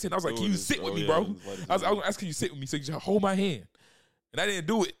flight attendant. I was like, "Can you sit with me, bro?" I was gonna ask, "Can you sit with me?" So you just hold my hand, and I didn't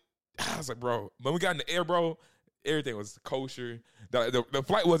do it. I was like, "Bro," when we got in the air, bro, everything was kosher. The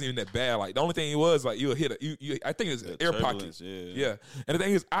flight wasn't even that bad. Like the only thing it was like you'll hit I think it's an air pocket. Yeah. And the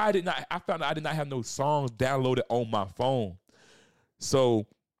thing is, I found out I did not have no songs downloaded on my phone. So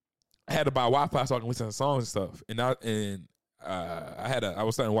I had to buy Wi-Fi so I can listen to songs and stuff. And I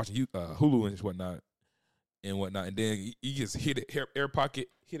was starting watching Hulu and whatnot. And then you just hit it air pocket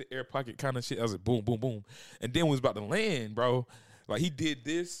kind of shit. I was like, boom, boom, boom. And then when we was about to land, bro, like he did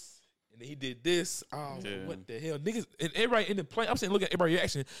this and then he did this. Oh, yeah. What the hell, niggas? And everybody in the plane, I'm saying, look at everybody's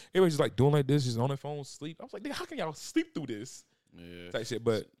reaction. Everybody's just like doing like this, just on their phone, sleep. I was like, nigga, how can y'all sleep through this? Yeah, type shit.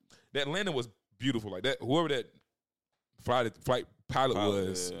 But that landing was beautiful. Like that, whoever that flight pilot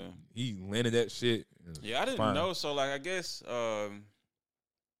was, he landed that shit. Yeah, I didn't know. So like, I guess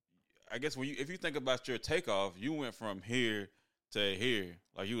if you think about your takeoff, you went from here to here,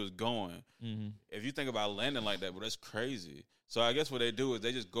 like you was going. Mm-hmm. If you think about landing like that, but that's crazy. So I guess what they do is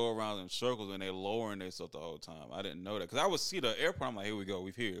they just go around in circles and they lowering themselves the whole time. I didn't know that because I would see the airport. I'm like, here we go,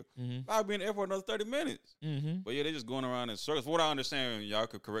 we're here. Mm-hmm. I'll be in the airport another 30 minutes. Mm-hmm. But yeah, they just going around in circles. For what I understand, y'all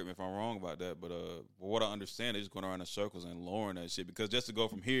could correct me if I'm wrong about that. But for what I understand, they just going around in circles and lowering that shit because just to go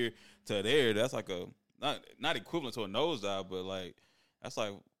from here to there, that's like a not equivalent to a nosedive, but like that's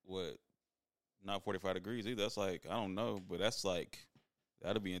like what, not 45 degrees either. That's like I don't know, but that's like.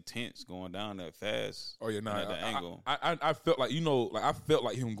 That'll be intense going down that fast. Oh yeah, no, at the angle. I felt like I felt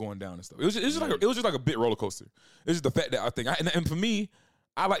like him going down and stuff. It was just like a bit roller coaster. It's just the fact that I think, and for me,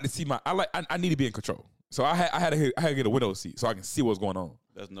 I like to see I need to be in control. So I had to get a window seat so I can see what's going on.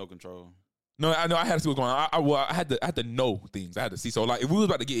 That's no control. No, I know I had to see what's going on. I had to know things. I had to see. So like if we was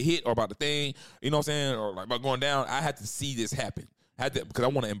about to get hit or about the thing, you know what I'm saying, or like about going down, I had to see this happen. Because I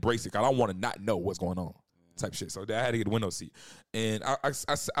want to embrace it. Because I don't want to not know what's going on. Type shit. So I had to get a window seat, and I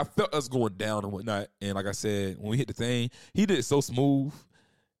felt us going down and whatnot. And like I said, when we hit the thing, he did it so smooth.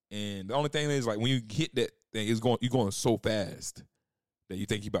 And the only thing is, like when you hit that thing, you're going so fast that you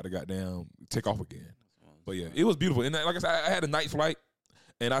think you about to goddamn take off again. But yeah, it was beautiful. And like I said, I had a night flight,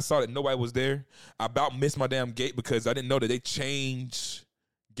 and I saw that nobody was there. I about missed my damn gate because I didn't know that they change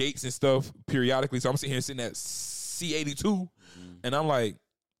gates and stuff periodically. So I'm sitting at C82, and I'm like.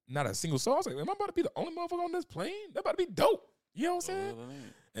 Not a single soul. I was like, am I about to be the only motherfucker on this plane? That about to be dope. You know what I'm saying?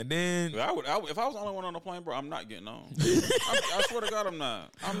 And then if I was the only one on the plane, bro, I'm not getting on. I swear to God, I'm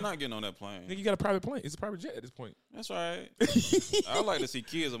not getting on that plane. Nigga, you got a private plane. It's a private jet at this point. That's all right. I like to see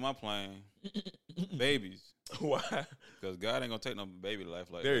kids on my plane. Babies. Why? Because God ain't gonna take no baby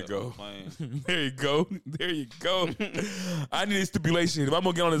life like there that. You on go. the plane. There you go. There you go. I need a stipulation. If I'm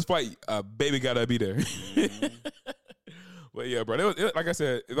gonna get on this flight, a baby gotta be there. Mm-hmm. But yeah, bro. Like I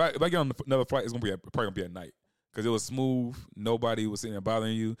said, if I get on another flight, it's probably gonna be at night because it was smooth. Nobody was sitting there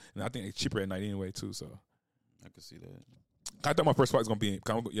bothering you, and I think it's cheaper at night anyway too. So I could see that. I thought my first flight was gonna be.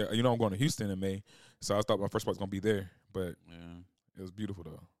 I'm going to Houston in May, so I thought my first flight was gonna be there. But it was beautiful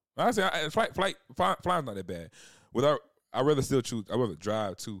though. Honestly, flying's not that bad. I rather still choose. I rather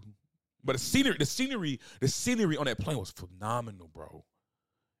drive too. But the scenery on that plane was phenomenal, bro.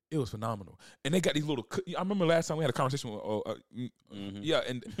 It was phenomenal. And they got these little. I remember last time we had a conversation with. Yeah,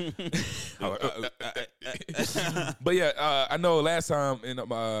 and but yeah, I know last time and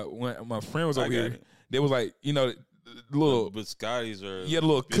when my friend was over here, they was like, you know, little biscottis or the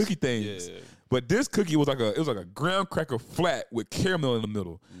little cookie things. Yeah. But this cookie was like a graham cracker flat with caramel in the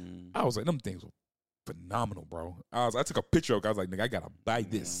middle. I was like, them things were phenomenal, bro. I took a picture of it. I was like, nigga, I gotta buy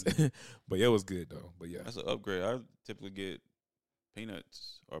this. But yeah, it was good though. But yeah, that's an upgrade. I typically get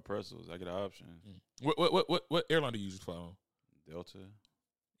peanuts or pretzels. I get an option. What airline do you usually fly on? Delta.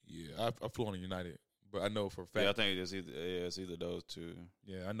 Yeah, I flew on United, but I know for a fact. Yeah, I think it's either those two.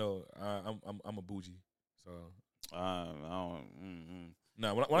 Yeah, I know. I'm a bougie, so I don't.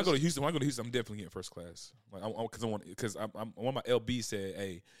 No, when I go to Houston, I'm definitely getting first class. Like, because one of my LB said,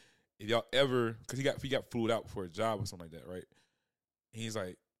 hey, if y'all ever, because he got flew out for a job or something like that, right? And he's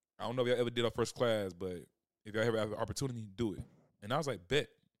like, I don't know if y'all ever did our first class, but if y'all ever have an opportunity, do it. And I was like, bet.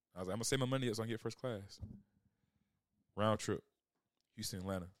 I was like, I'm gonna save my money so I can get first class. Round trip, Houston,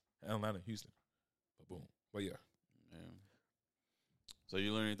 Atlanta, Houston. But boom. But yeah. So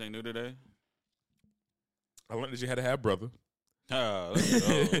you learn anything new today? I learned that you had to have a brother. Oh,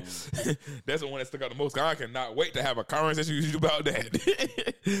 that's the one that stuck out the most. I cannot wait to have a conversation with you about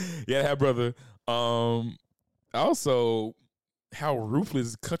that. Yeah, have brother. Also, how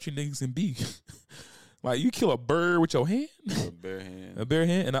ruthless country niggas can be. Like, you kill a bird with your hand, a bare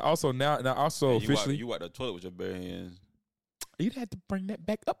hand, and I also officially you wipe the toilet with your bare hands. You'd have to bring that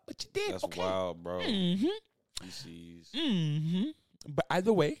back up, but you did. That's wild, bro. But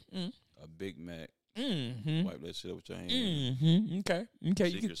either way, a Big Mac. Wipe that shit up with your hand. Okay.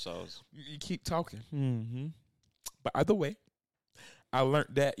 Secret sauce. You keep talking. But either way, I learned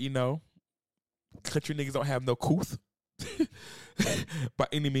that, you know, country niggas don't have no couth by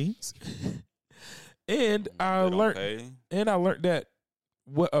any means. And I learned that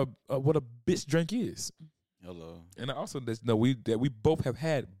what a bitch drink is. Hello. And I also just know that we both have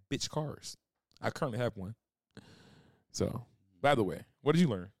had bitch cars. I currently have one. So, by the way, what did you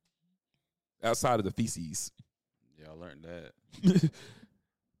learn? Outside of the feces. Yeah, I learned that.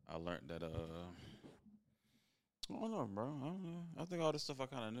 I don't know, bro. I don't know. I think all this stuff I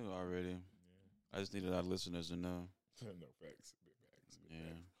kind of knew already. Yeah. I just needed our listeners to know. No facts.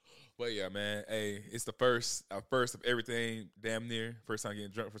 Yeah. But yeah, man. Hey, it's the first of everything. Damn near. First time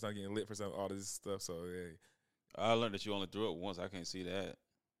getting drunk. First time getting lit. First time all this stuff. So hey, I learned that you only threw up once. I can't see that.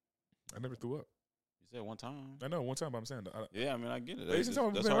 I never threw up. You said one time. I know one time. But I'm saying. Yeah, I mean, I get it.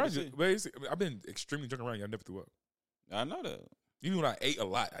 I've been extremely drunk around you. I never threw up. I know that. Even when I ate a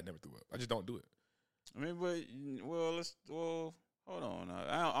lot, I never threw up. I just don't do it. I mean, hold on.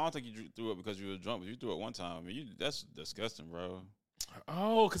 I don't think you threw up because you were drunk, but you threw up one time. I mean, that's disgusting, bro.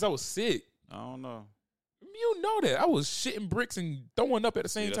 Oh, because I was sick. I don't know. You know that. I was shitting bricks and throwing up at the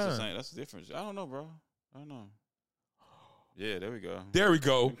same time. That's the difference. I don't know, bro. I don't know. Yeah, there we go. There we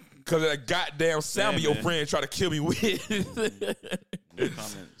go. Because that goddamn sound your friend tried to kill me with. No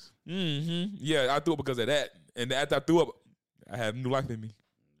comments. Yeah, I threw up because of that. And after I threw up, I had new life in me.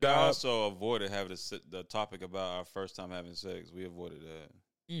 I also avoided having the topic about our first time having sex. We avoided that.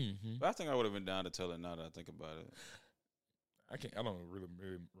 But I think I would have been down to tell it now that I think about it. I don't really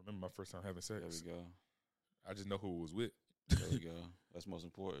remember my first time having sex. There we go. I just know who it was with. There we go. That's most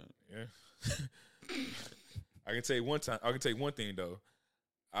important. Yeah. I can tell you one thing though.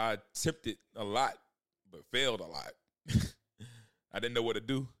 I attempted a lot, but failed a lot. I didn't know what to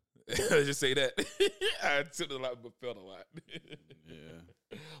do. Let's just say that. I attempted a lot, but failed a lot. Yeah.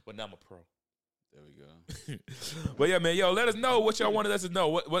 But now I'm a pro. There we go. But yeah, man, let us know what y'all wanted us to know.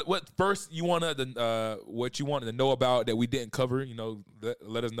 What first you wanted what you wanted to know about that we didn't cover. You know,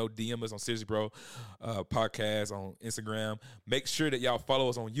 let us know. DM us on Seriously Bro podcast on Instagram. Make sure that y'all follow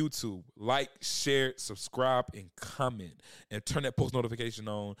us on YouTube. Like, share, subscribe, and comment, and turn that post notification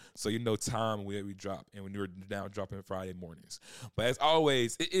on so you know time where we drop and when we're now dropping Friday mornings. But as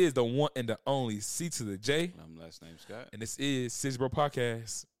always, it is the one and the only C to the J. I'm last name Scott, and this is Seriously Bro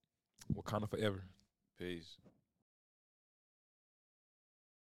podcast. Wakanda forever. Peace.